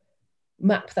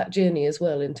map that journey as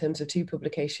well, in terms of to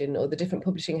publication, or the different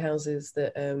publishing houses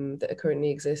that that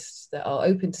currently exist that are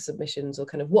open to submissions, or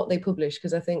kind of what they publish,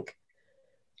 because I think,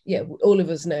 yeah, all of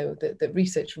us know that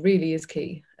research really is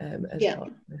key as part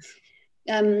of this.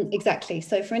 Exactly.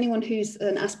 So for anyone who's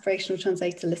an aspirational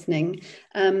translator listening,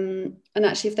 and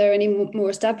actually if there are any more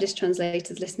established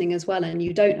translators listening as well and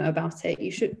you don't know about it,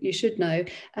 you should know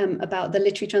about the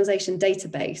literary translation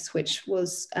database, which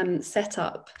was set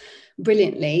up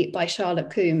brilliantly by Charlotte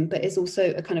Coombe, but is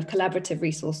also a kind of collaborative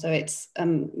resource. So it's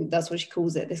that's what she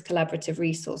calls it, this collaborative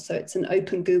resource. So it's an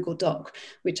open Google Doc,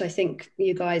 which I think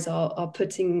you guys are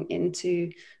putting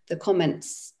into the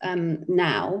comments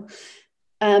now.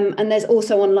 And there's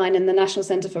also online in the National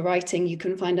Centre for Writing, you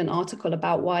can find an article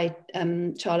about why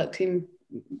Charlotte Coombe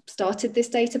started this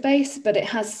database, but it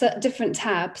has different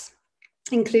tabs,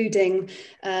 including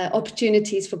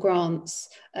opportunities for grants,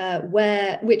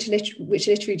 which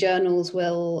literary journals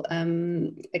will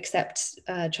accept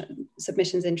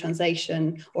submissions in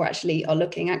translation, or actually are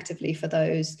looking actively for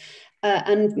those.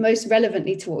 And most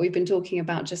relevantly to what we've been talking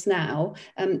about just now,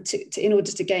 in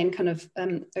order to gain kind of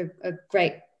a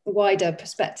great wider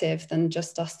perspective than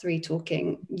just us three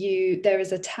talking, there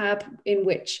is a tab in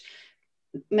which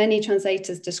many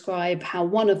translators describe how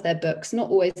one of their books,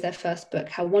 not always their first book,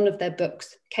 how one of their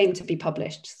books came to be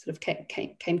published, sort of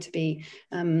came to be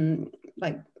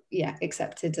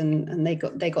accepted, and they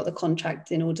got the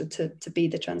contract in order to be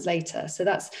the translator. So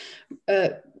that's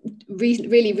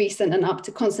really recent and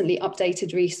constantly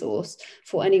updated resource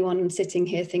for anyone sitting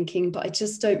here thinking, but I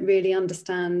just don't really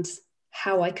understand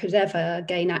how I could ever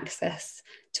gain access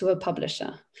to a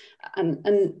publisher.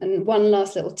 And one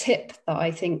last little tip that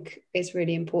I think is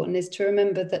really important is to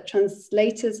remember that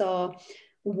translators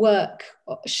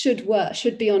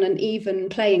should be on an even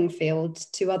playing field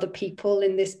to other people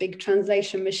in this big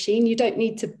translation machine. You don't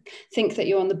need to think that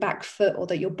you're on the back foot or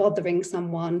that you're bothering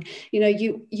someone.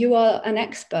 You are an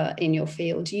expert in your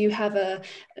field. You have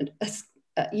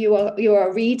you are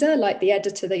a reader, like the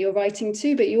editor that you're writing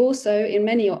to, but you also in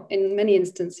many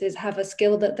instances have a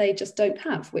skill that they just don't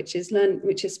have, which is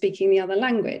speaking the other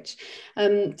language.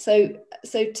 So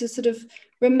to sort of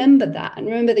remember that, and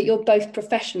remember that you're both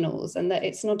professionals, and that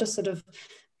it's not a sort of,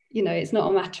 it's not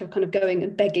a matter of kind of going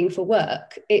and begging for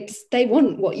work. They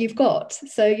want what you've got.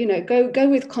 So, go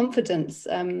with confidence,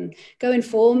 go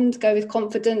informed, go with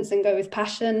confidence, and go with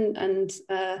passion, and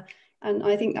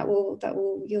I think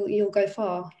you'll go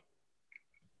far.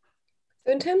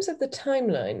 So in terms of the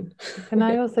timeline, can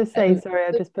I also say, sorry,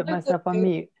 I just put myself on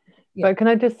mute, but can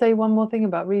I just say one more thing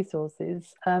about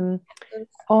resources? On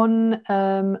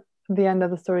the And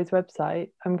Other Stories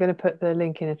website, I'm going to put the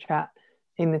link in the chat.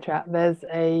 There's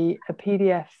a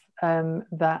PDF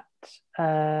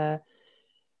that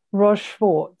Roche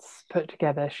Schwartz put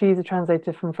together. She's a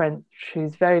translator from French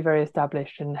who's very, very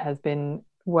established and has been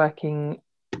working.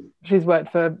 She's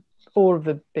worked for all of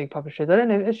the big publishers. I don't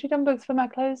know, has she done books for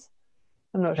Maclose?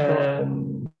 I'm not sure.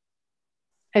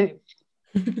 Anyway,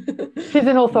 she's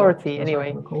an authority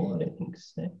anyway. I don't think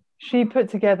so. She put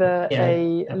together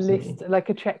a absolutely. list, like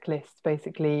a checklist,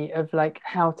 basically, of like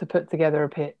how to put together a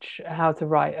pitch, how to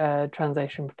write a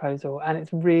translation proposal, and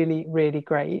it's really, really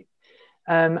great.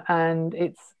 And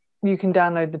you can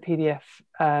download the PDF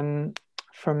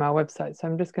from our website. So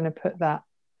I'm just going to put that.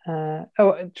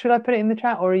 Should I put it in the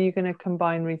chat, or are you going to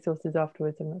combine resources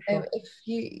afterwards? I'm not sure.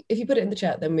 If you put it in the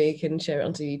chat, then we can share it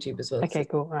onto YouTube as well. Okay,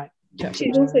 cool. Right.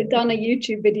 She's also done a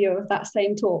YouTube video of that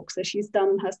same talk. So she's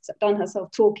done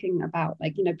herself talking about,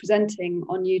 presenting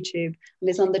on YouTube, and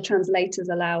is on the Translators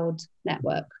Allowed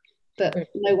network. But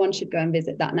no one should go and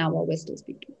visit that now while we're still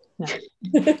speaking. No.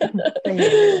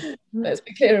 Let's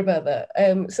be clear about that.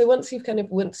 So once you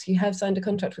have signed a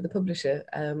contract with the publisher,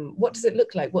 what does it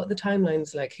look like? What are the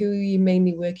timelines like? Who are you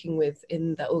mainly working with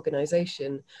in that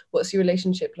organisation? What's your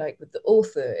relationship like with the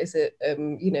author? Is it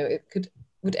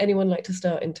would anyone like to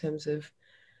start in terms of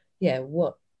yeah,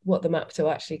 what the map to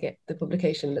actually get the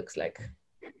publication looks like,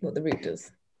 what the route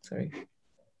does. Sorry.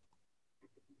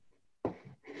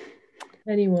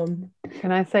 Anyone?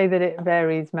 Can I say that it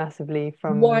varies massively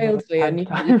from wildly, and you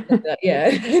said that,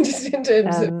 yeah, just in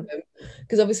terms of,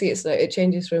 because obviously it's like it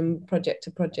changes from project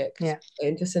to project, yeah,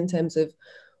 and just in terms of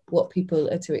what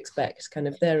people are to expect, kind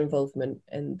of their involvement,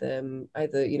 and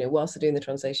either, you know, whilst they're doing the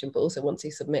translation, but also once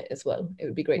you submit as well. It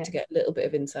would be great to get a little bit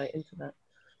of insight into that.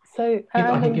 So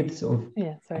I could give sort of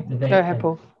sorry. Go ahead,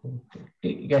 Paul.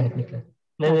 Go ahead, Nichola.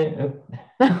 No.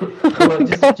 Well,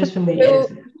 just from the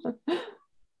edit.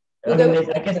 I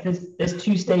mean, I guess there's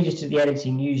 2 stages to the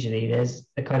editing usually. There's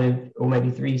the kind of, or maybe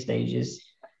 3 stages.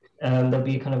 There'll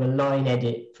be kind of a line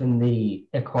edit from the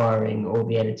acquiring or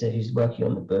the editor who's working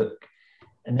on the book.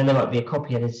 And then there might be a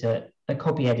copy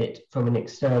edit from an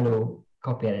external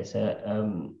copy editor,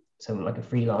 someone like a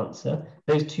freelancer.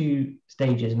 Those 2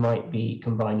 stages might be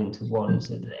combined into one.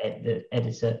 So the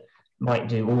editor might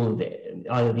do all of it.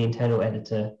 Either the internal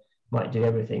editor might do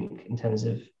everything in terms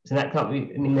of, so that can't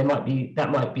be, I mean, that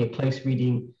might be a close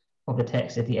reading of the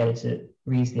text if the editor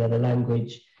reads the other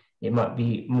language. It might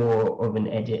be more of an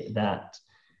edit that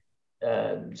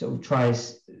sort of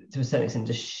tries to a certain extent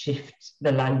to shift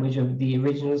the language of the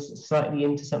originals slightly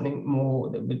into something more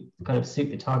that would kind of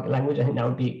suit the target language. I think that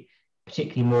would be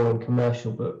particularly more in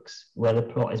commercial books where the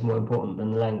plot is more important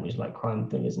than the language, like crime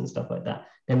thrillers and stuff like that.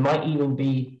 There might even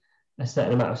be a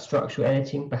certain amount of structural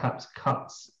editing, perhaps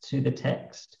cuts to the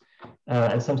text.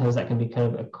 And sometimes that can be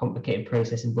kind of a complicated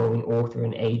process involving author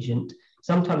and agent.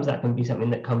 Sometimes that can be something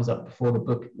that comes up before the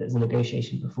book, there's a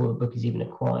negotiation before the book is even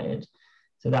acquired.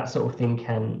 So that sort of thing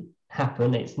can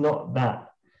happen. It's not that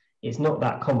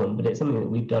common, but it's something that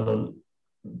we've done on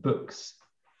books.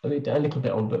 We've done a little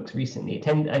bit on books recently.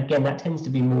 That tends to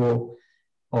be more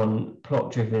on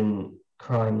plot-driven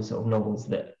crime sort of novels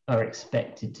that are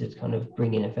expected to kind of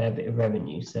bring in a fair bit of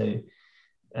revenue. So,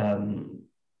 and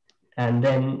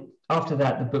then after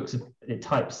that, the books are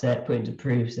typeset, put into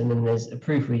proofs, and then there's a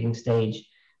proofreading stage,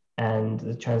 and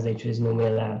the translator is normally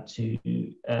allowed to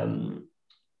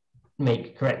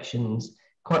make corrections.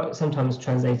 Quite sometimes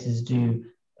translators do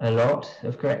a lot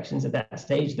of corrections at that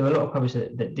stage. There are a lot of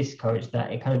publishers that discourage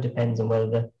that. It kind of depends on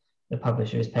whether the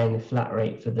publisher is paying a flat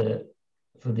rate for the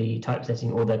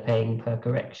typesetting or they're paying per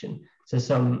correction. So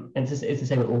and it's the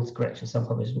same with autocorrection. Some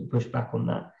publishers will push back on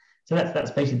that. So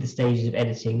that's basically the stages of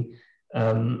editing.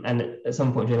 And at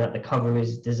some point during that, the cover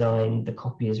is designed, the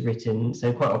copy is written.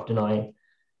 So quite often I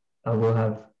will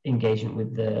have engagement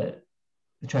with the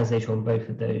translator on both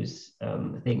of those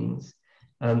things.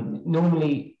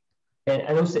 Normally,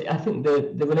 and also I think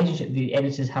the relationship the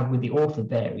editors have with the author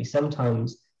varies.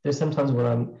 There's sometimes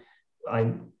when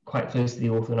I'm quite close to the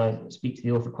author and I speak to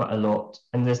the author quite a lot.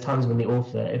 And there's times when the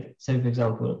author, so for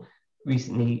example,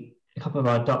 recently a couple of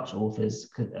our Dutch authors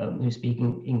who speak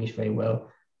English very well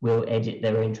will edit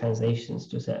their own translations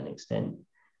to a certain extent.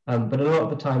 But a lot of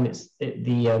the time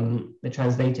the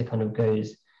translator kind of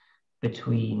goes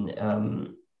between,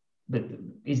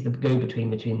 is the go-between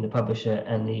between the publisher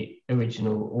and the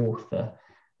original author.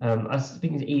 I was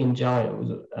speaking to Ian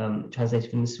Giles,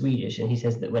 translated from the Swedish, and he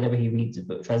says that whenever he reads a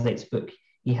book, translates a book,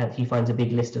 he finds a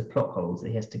big list of plot holes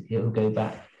that he'll go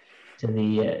back to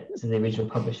the original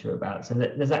publisher about. So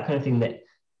there's that kind of thing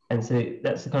and so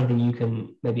that's the kind of thing you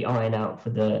can maybe iron out for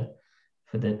the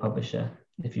publisher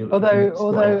if you.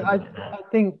 Although I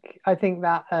think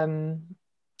that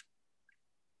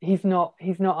he's not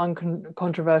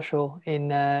uncontroversial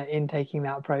in taking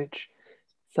that approach.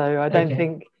 So I don't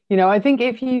think, I think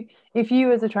if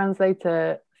you as a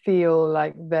translator feel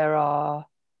like there are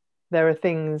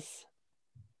things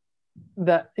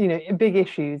that, big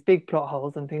issues, big plot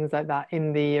holes and things like that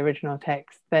in the original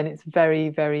text, then it's very,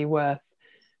 very worth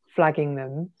flagging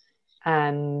them.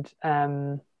 And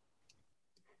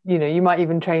you might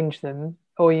even change them,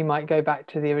 or you might go back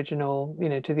to the original,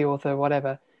 to the author,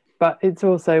 whatever. But it's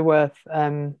also worth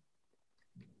flagging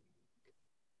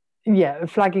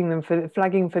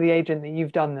for the agent that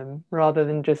you've done them, rather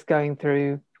than just going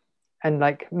through and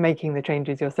like making the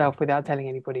changes yourself without telling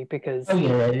anybody, because I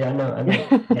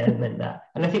meant that.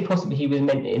 And I think possibly he was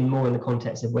meant more in the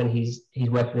context of when he's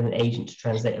working with an agent to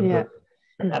translate a book.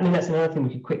 I mean, that's another thing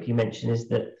we could quickly mention, is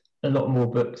that a lot more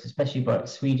books, especially by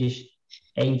Swedish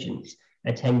agents,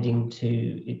 tending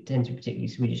to particularly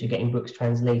Swedish, are getting books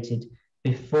translated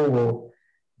before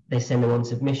they send them on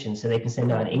submission, so they can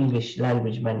send out an English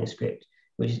language manuscript,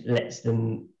 which lets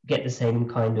them get the same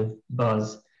kind of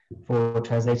buzz for a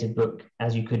translated book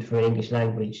as you could for an English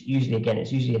language.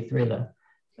 It's usually a thriller,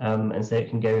 and so it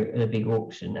can go at a big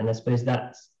auction. And I suppose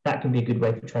that can be a good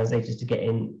way for translators to get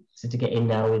in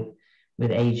now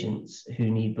with agents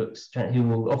who need books, who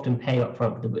will often pay up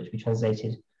front for the book to be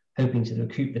translated, hoping to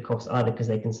recoup the costs, either because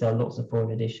they can sell lots of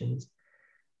foreign editions.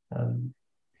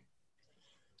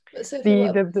 Sophie,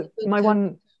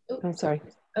 I'm sorry.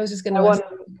 I was just going to ask.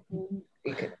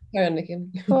 Carry on, Nikki.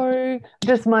 Sorry,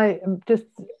 just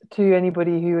to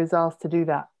anybody who is asked to do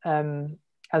that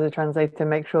as a translator,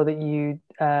 make sure that you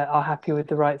are happy with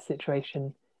the right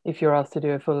situation if you're asked to do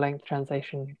a full-length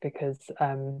translation, because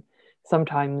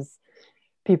sometimes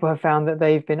people have found that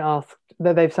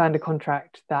they've signed a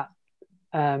contract that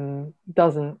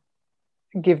doesn't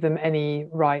give them any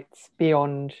rights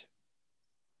beyond,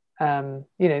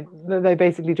 they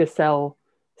basically just sell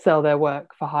their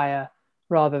work for hire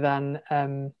rather than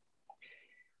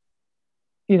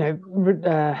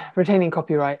retaining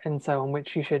copyright and so on,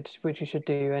 which you should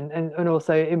do, and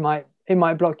also it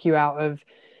might block you out of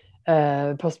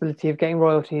the possibility of getting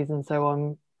royalties and so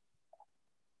on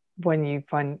when you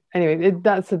find, anyway,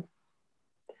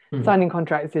 signing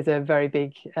contracts is a very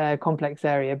big complex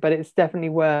area, but it's definitely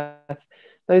worth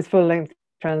those full-length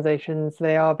translations.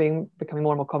 They are becoming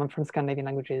more and more common from Scandinavian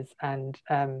languages, and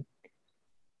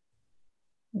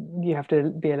you have to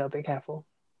be a little bit careful.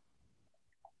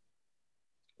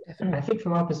 I think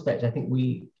from our perspective, I think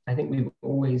we've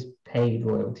always paid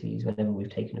royalties whenever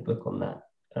we've taken a book on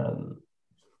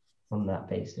that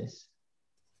basis.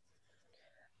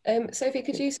 Sophie,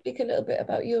 could you speak a little bit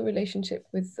about your relationship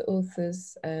with the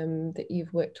authors that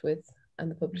you've worked with and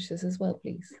the publishers as well,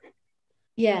 please?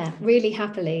 Yeah, really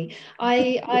happily.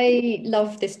 I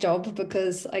love this job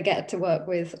because I get to work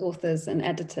with authors and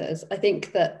editors. I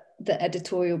think that the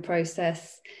editorial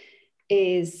process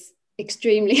is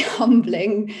extremely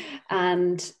humbling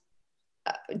and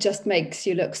just makes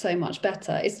you look so much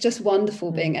better. It's just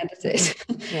wonderful being edited.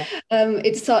 Yeah.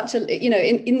 It's such a,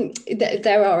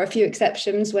 there are a few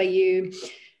exceptions where you,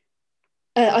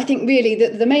 I think really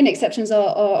the main exceptions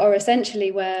are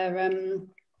essentially where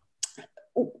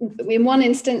in one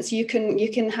instance you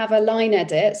can have a line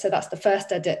edit, so that's the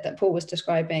first edit that Paul was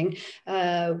describing,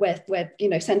 where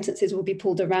sentences will be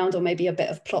pulled around, or maybe a bit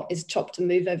of plot is chopped and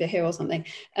moved over here or something,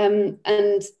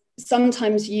 and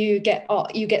sometimes you get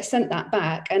sent that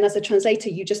back, and as a translator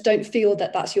you just don't feel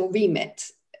that that's your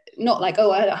remit. Not like,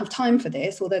 oh, I don't have time for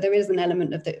this, although there is an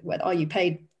element of are you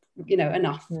paid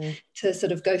enough to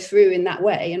sort of go through in that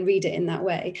way and read it in that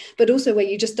way, but also where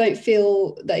you just don't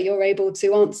feel that you're able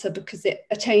to answer because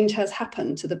a change has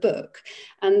happened to the book,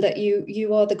 and that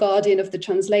you are the guardian of the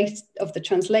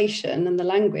translation and the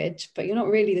language, but you're not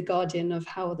really the guardian of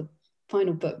how the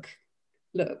final book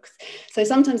looks. So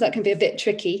sometimes that can be a bit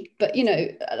tricky, but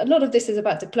a lot of this is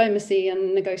about diplomacy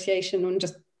and negotiation and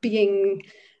just being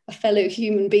a fellow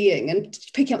human being, and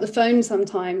picking up the phone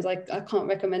sometimes. I can't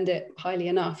recommend it highly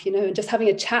enough, and just having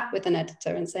a chat with an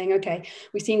editor and saying, okay,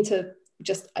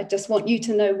 I just want you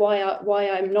to know why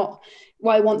I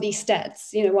want these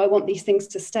steps, why I want these things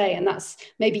to stay, and that's,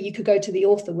 maybe you could go to the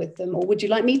author with them, or would you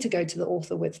like me to go to the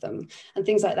author with them, and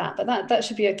things like that. But that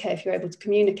should be okay if you're able to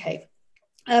communicate.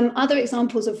 Other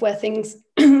examples of where things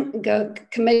become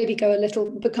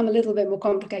a little bit more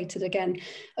complicated again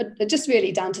are just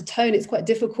really down to tone. It's quite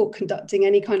difficult conducting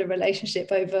any kind of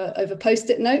relationship over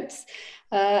post-it notes,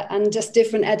 and just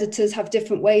different editors have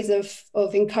different ways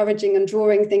of encouraging and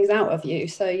drawing things out of you.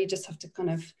 So you just have to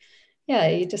kind of,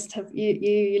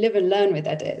 you live and learn with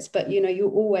edits, but you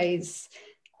always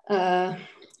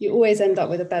end up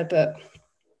with a better book,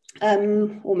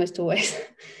 almost always.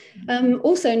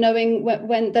 Also knowing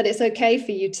when that it's okay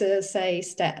for you to say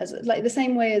like the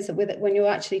same way as when you're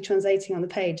actually translating on the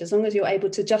page, as long as you're able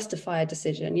to justify a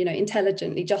decision,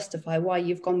 intelligently justify why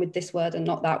you've gone with this word and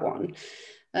not that one,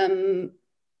 then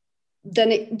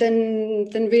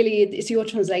really it's your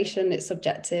translation, it's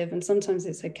subjective, and sometimes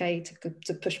it's okay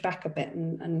to push back a bit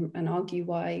and argue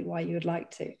why you would like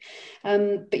to.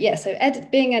 But yeah, so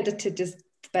being edited is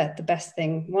the best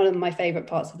thing. One of my favorite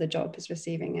parts of the job is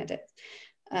receiving edits.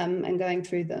 And going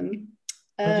through them.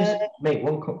 I'll just make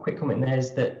one quick comment there,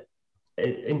 is that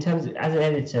in terms of, as an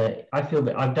editor, I feel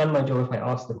that I've done my job if I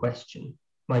ask the question.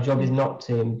 My job is not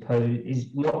to impose,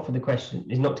 is not for the question,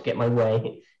 is not to get my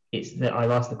way. It's that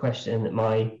I've asked the question and that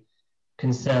my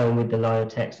concern with the line of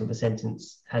text or the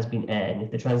sentence has been aired. And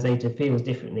if the translator feels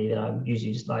differently, then I'm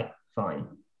usually just like, fine.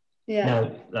 Yeah.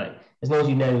 Now, like, as long as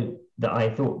you know that I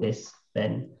thought this,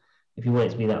 then if you want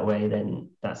it to be that way,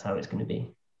 then that's how it's going to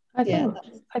be.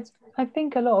 I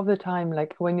think a lot of the time,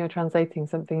 like when you're translating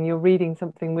something, you're reading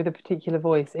something with a particular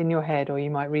voice in your head, or you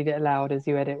might read it aloud as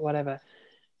you edit, whatever.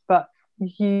 But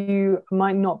you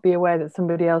might not be aware that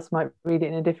somebody else might read it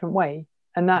in a different way.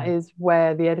 And that is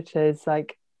where the editor is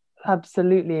like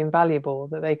absolutely invaluable,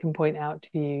 that they can point out to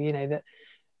you, you know, that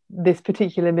this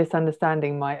particular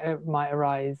misunderstanding might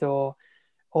arise, or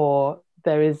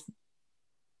there is,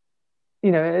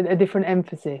 you know, a different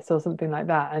emphasis or something like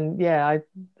that. And yeah,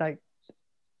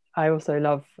 I also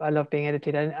love being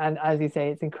edited, and as you say,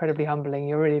 it's incredibly humbling.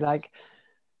 You're really like,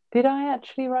 did I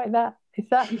actually write that?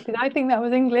 Did I think that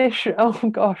was English? Oh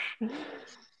gosh. So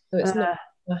it's not a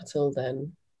battle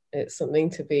then. It's something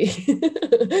to be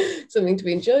something to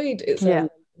be enjoyed. It's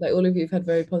like all of you have had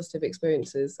very positive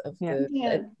experiences of the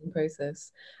editing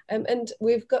process. And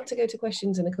we've got to go to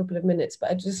questions in a couple of minutes,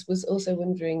 but I just was also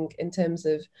wondering, in terms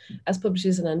of, as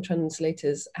publishers and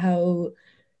translators, how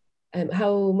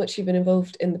much you've been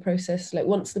involved in the process. Like,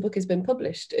 once the book has been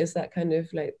published, is that kind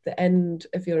of like the end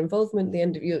of your involvement, the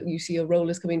end of you see your role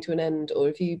is coming to an end, or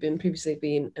have you previously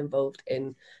been involved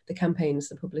in the campaigns,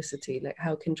 the publicity? Like,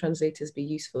 how can translators be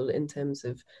useful in terms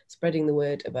of spreading the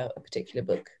word about a particular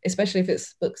book, especially if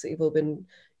it's books that you've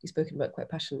spoken about quite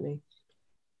passionately?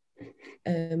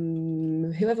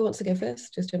 Whoever wants to go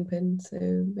first, just jump in.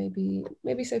 So maybe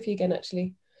Sophie again,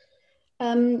 actually.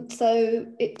 So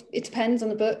it depends on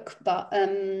the book, but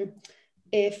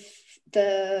if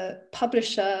the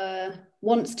publisher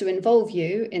wants to involve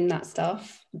you in that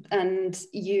stuff and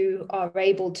you are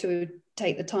able to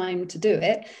take the time to do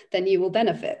it, then you will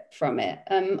benefit from it.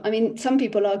 I mean, some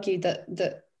people argue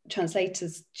that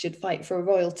translators should fight for a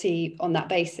royalty on that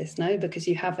basis, no, because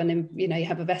you have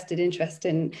a vested interest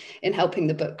in helping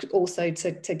the book also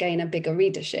to gain a bigger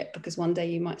readership, because one day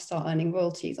you might start earning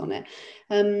royalties on it.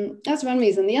 That's one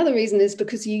reason. The other reason is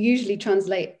because you usually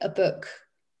translate a book.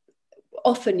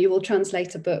 Often you will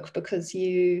translate a book because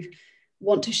you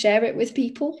want to share it with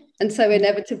people, and so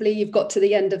inevitably you've got to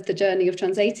the end of the journey of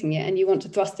translating it and you want to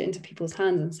thrust it into people's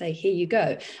hands and say, here you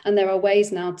go. And there are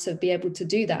ways now to be able to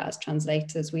do that as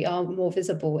translators. We are more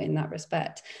visible in that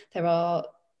respect. There are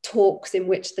talks in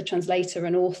which the translator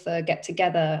and author get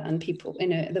together, and people, you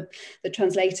know, the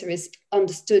translator is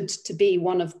understood to be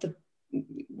one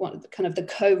kind of the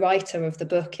co-writer of the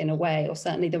book in a way, or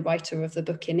certainly the writer of the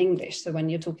book in English. So when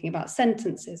you're talking about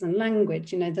sentences and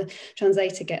language, you know, the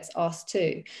translator gets asked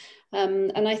too.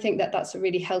 And I think that that's a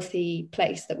really healthy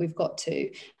place that we've got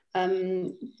to.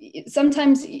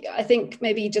 Sometimes I think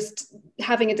maybe just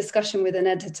having a discussion with an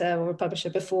editor or a publisher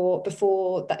before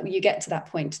that you get to that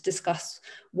point, to discuss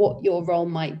what your role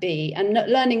might be, and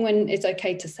learning when it's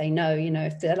okay to say no. You know,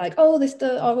 if they're like, oh,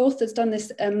 our author's done this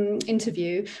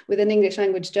interview with an English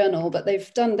language journal, but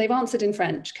they've answered in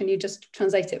French, can you just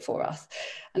translate it for us?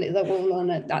 And it's like, well,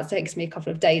 no, that takes me a couple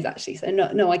of days actually, so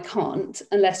no, I can't,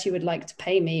 unless you would like to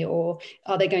pay me, or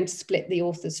are they going to split the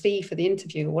author's fee for the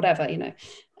interview or whatever, you know.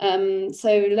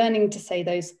 So learning to say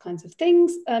those kinds of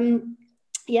things.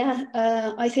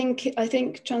 I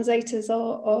think translators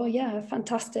are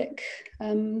fantastic,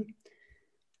 kind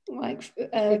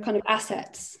of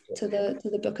assets to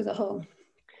the book as a whole.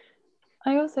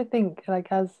 I also think,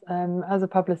 like, as a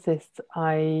publicist,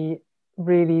 I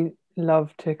really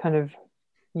love to kind of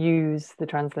use the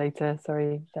translator.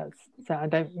 Sorry, I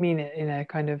don't mean it in a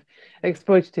kind of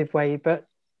exploitative way, but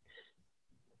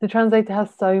the translator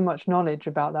has so much knowledge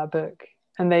about that book,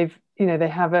 and they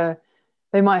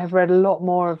might have read a lot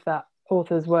more of that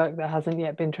author's work that hasn't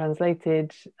yet been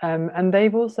translated, and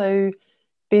they've also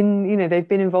they've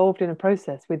been involved in a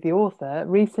process with the author.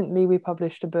 Recently we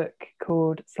published a book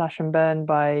called Slash and Burn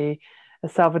by a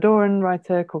Salvadoran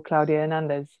writer called Claudia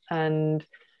Hernandez, and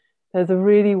there's a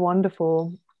really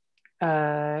wonderful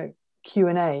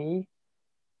Q&A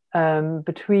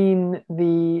between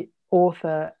the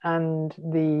author and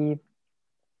the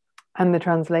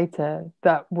translator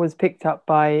that was picked up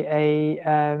by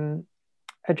a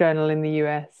journal in the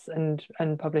US and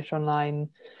published online,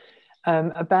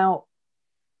 about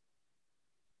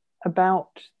the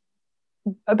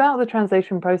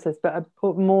translation process, but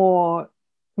more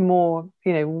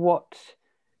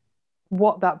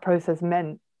what that process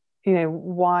meant,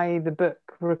 why the book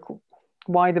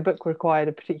required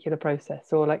a particular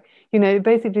process, or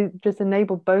basically just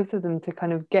enabled both of them to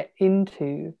kind of get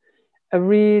into a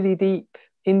really deep,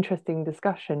 interesting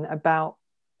discussion about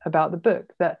the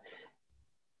book, that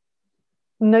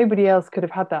nobody else could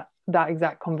have had that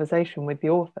exact conversation with the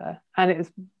author. And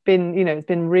it's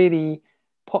been really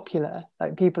popular.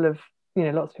 Like, people have,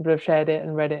 lots of people have shared it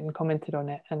and read it and commented on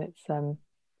it. And it's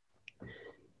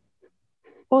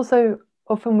also,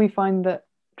 often we find that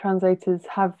translators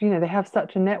have, they have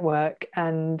such a network,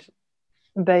 and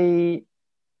they,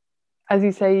 as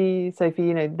you say,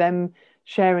 Sophie, them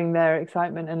sharing their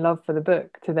excitement and love for the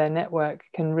book to their network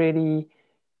can really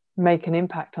make an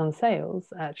impact on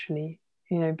sales, actually,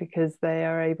 because they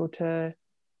are able to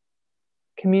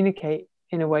communicate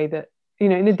in a way that,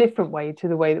 in a different way to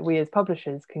the way that we as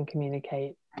publishers can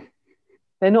communicate.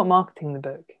 They're not marketing the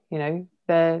book,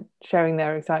 they're sharing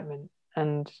their excitement,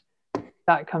 and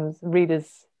that comes,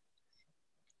 readers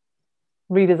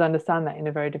understand that in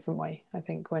a very different way, I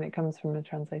think, when it comes from a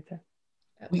translator.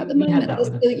 At the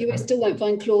moment, you still won't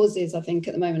find clauses, I think,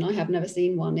 at the moment. I have never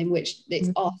seen one in which it's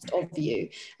asked of you.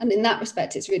 And in that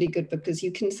respect, it's really good because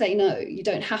you can say no. You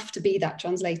don't have to be that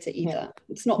translator either.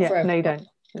 It's not for everyone. No, you don't.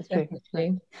 That's true.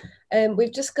 No.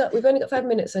 We've only got 5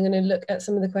 minutes. So I'm going to look at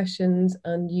some of the questions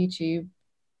on YouTube.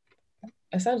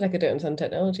 I sound like I don't understand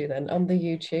technology then, on the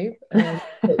YouTube.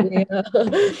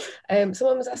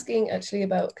 Someone was asking actually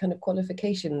about kind of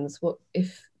qualifications. What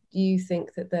if you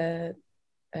think that they're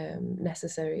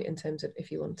necessary in terms of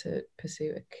if you want to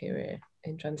pursue a career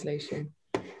in translation,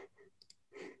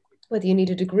 whether you need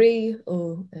a degree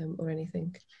or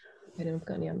anything? Anyone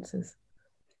got any answers?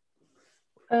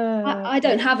 I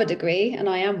don't have a degree, and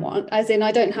I am one, as in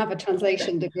I don't have a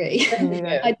translation degree.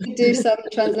 I did do some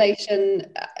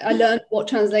translation. I learned what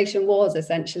translation was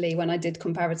essentially when I did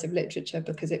comparative literature,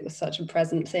 because it was such a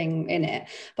present thing in it.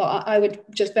 But I would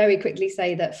just very quickly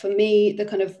say that for me, the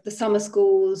kind of the summer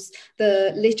schools,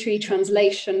 the literary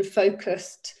translation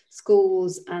focused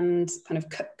schools and kind of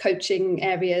coaching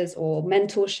areas or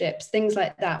mentorships, things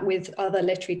like that with other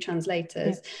literary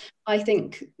translators, I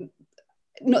think.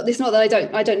 It's not that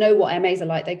I don't know what MAs are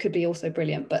like. They could be also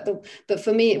brilliant, but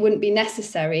for me, it wouldn't be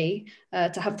necessary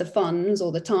to have the funds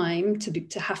or the time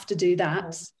to have to do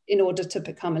that in order to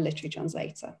become a literary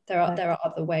translator. There are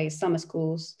other ways. Summer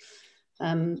schools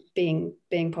being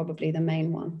probably the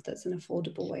main one. That's an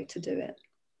affordable way to do it.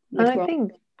 And I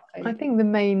think the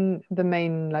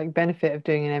main like benefit of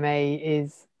doing an MA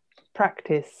is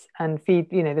practice and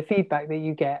the feedback that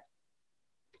you get.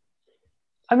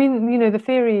 I mean, the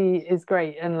theory is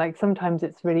great, and like sometimes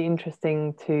it's really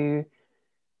interesting to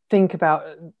think about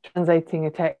translating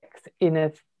a text from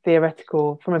a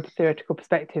theoretical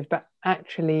perspective, but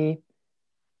actually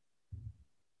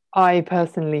I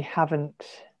personally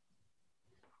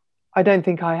I don't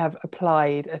think I have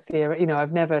applied a theory.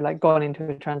 I've never like gone into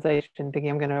a translation thinking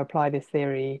I'm going to apply this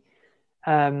theory,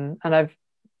 and I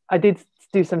did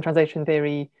do some translation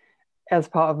theory as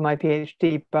part of my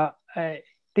PhD, but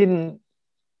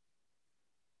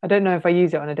I don't know if I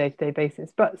use it on a day-to-day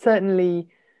basis, but certainly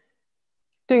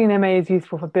doing an MA is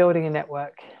useful for building a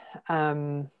network,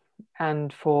 and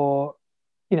for,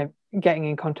 getting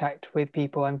in contact with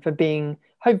people, and for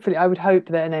hopefully, I would hope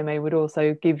that an MA would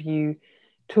also give you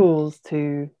tools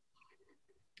to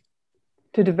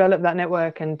develop that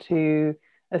network and to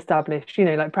establish,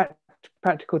 like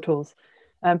practical tools.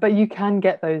 But you can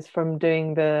get those from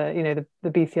doing the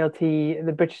BCLT,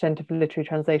 the British Centre for Literary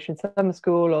Translation Summer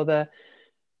School, or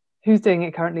who's doing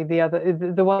it currently?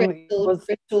 The one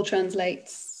Bristol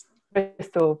Translates.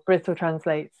 Bristol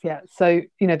Translates, yeah. So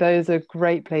those are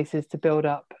great places to build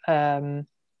up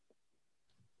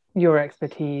your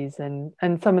expertise, and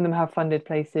some of them have funded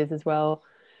places as well.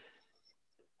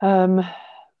 What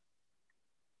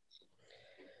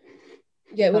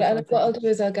I'll do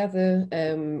is I'll gather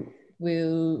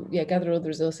gather all the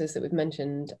resources that we've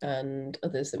mentioned and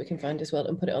others that we can find as well,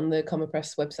 and put it on the Comma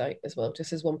Press website as well,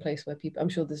 just as one place where people, I'm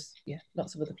sure there's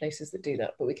lots of other places that do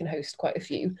that, but we can host quite a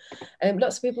few.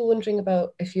 Lots of people wondering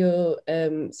about if you're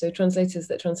translators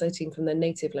that are translating from their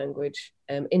native language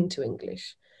into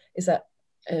English, is that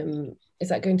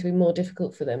going to be more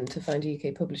difficult for them to find a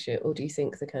UK publisher, or do you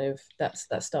think that's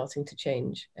starting to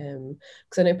change?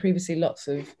 Because I know previously lots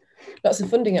of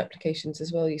funding applications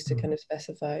as well used to kind of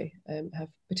specify, have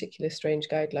particular strange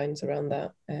guidelines around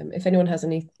that. If anyone has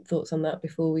any thoughts on that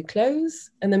before we close,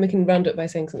 and then we can round up by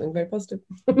saying something very positive.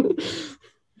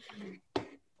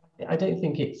 I don't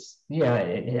think it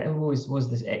always was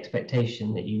this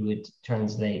expectation that you would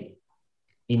translate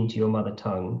into your mother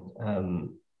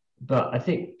tongue. But I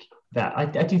think that I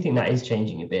do think that is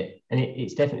changing a bit, and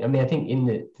it's definitely. I mean, I think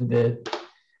for the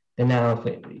now for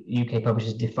UK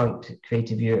publishers defunct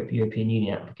Creative European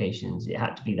Union applications, it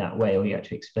had to be that way, or you had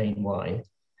to explain why.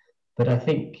 But I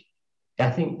think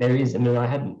there is. I mean,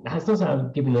 it's not something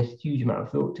I've given a huge amount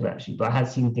of thought to actually, but I had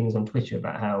seen things on Twitter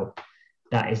about how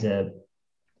that is a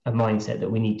mindset that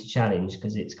we need to challenge,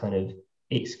 because it's kind of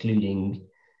excludes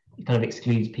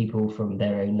people from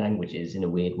their own languages in a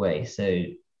weird way. So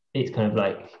it's kind of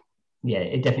like,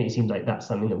 it definitely seems like that's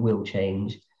something that will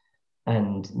change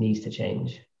and needs to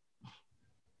change.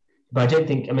 But I don't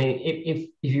think, I mean, if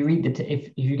you read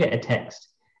if you get a text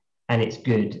and it's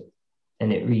good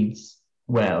and it reads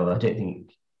well, I don't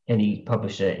think any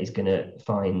publisher is going to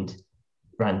find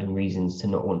random reasons to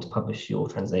not want to publish your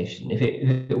translation. If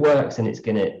it works and it's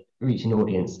going to reach an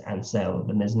audience and sell,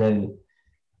 then there's no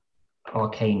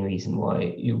arcane reason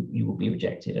why you will be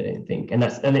rejected, I don't think. And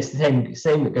it's the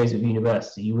same that goes with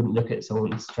university. You wouldn't look at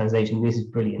someone's translation, this is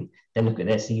brilliant, then look at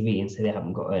their CV and say they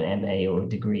haven't got an MA or a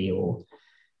degree or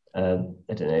I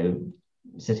don't know,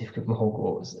 certificate from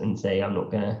Hogwarts, and say I'm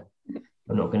not gonna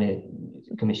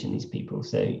commission these people.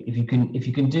 So if you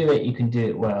can do it, you can do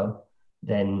it well,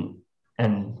 then,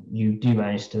 and you do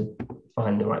manage to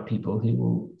find the right people who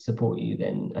will support you,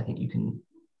 then I think you can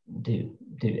do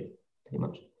it pretty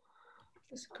much.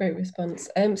 That's a great response.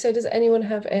 So does anyone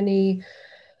have any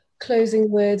closing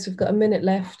words? We've got a minute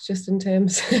left, just in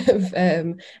terms of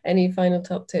any final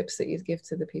top tips that you'd give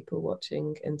to the people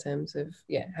watching in terms of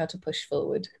how to push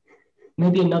forward.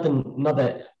 Maybe another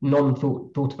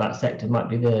non-thought about sector might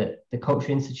be the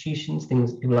cultural institutions,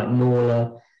 people like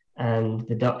Nichola and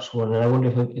the Dutch one. And I wonder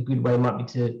if a good way might be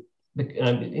to,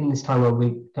 in this time where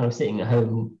we're kind of sitting at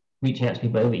home, reaching out to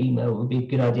people over email, would be a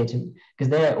good idea to, because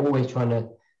they're always trying to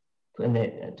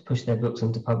push their books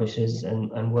onto publishers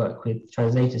and work with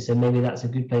translators. So maybe that's a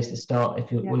good place to start if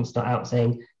you want to start out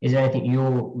saying, is there anything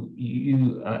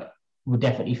you would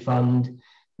definitely fund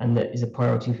and that is a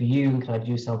priority for you, and can I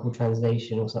do sample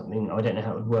translation or something? I don't know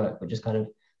how it would work, but just kind of,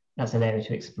 that's an area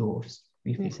to explore. Just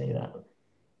briefly say that.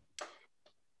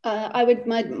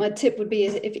 My tip would be,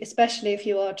 especially if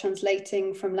you are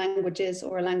translating from languages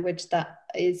or a language that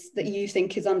you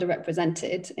think is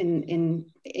underrepresented in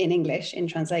English in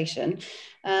translation,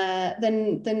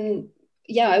 then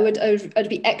I'd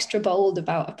be extra bold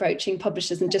about approaching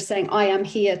publishers and just saying, I am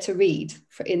here to read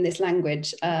in this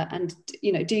language, and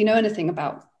do you know anything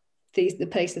about the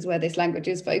places where this language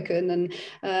is spoken, and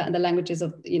the languages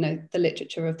of the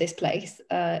literature of this place?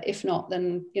 If not,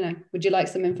 then would you like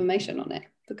some information on it?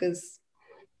 Because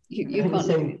you can't.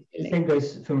 The same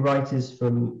goes from writers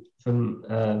from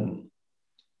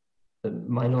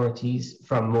minorities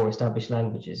from more established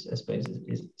languages, I suppose,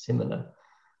 is similar.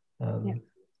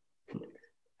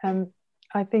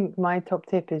 I think my top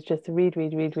tip is just to read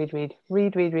in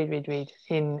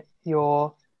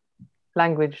your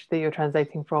language that you're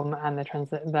translating from and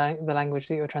the language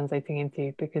that you're translating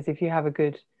into, because if you have a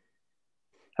good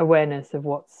awareness of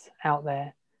what's out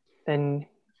there, then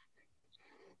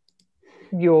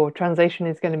your translation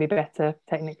is going to be better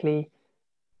technically,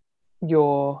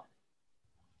 your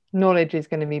knowledge is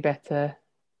going to be better,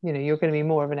 you're going to be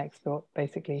more of an expert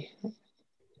basically.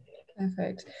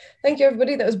 Perfect. Thank you,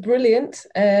 everybody. That was brilliant.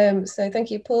 So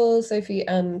thank you, Paul, Sophie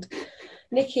and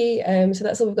Nikki. So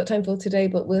that's all we've got time for today,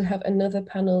 but we'll have another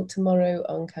panel tomorrow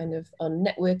on on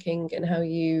networking and how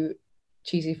you,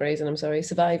 cheesy phrase, and I'm sorry,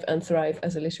 survive and thrive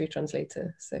as a literary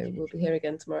translator. So we'll be here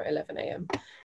again tomorrow at 11 a.m.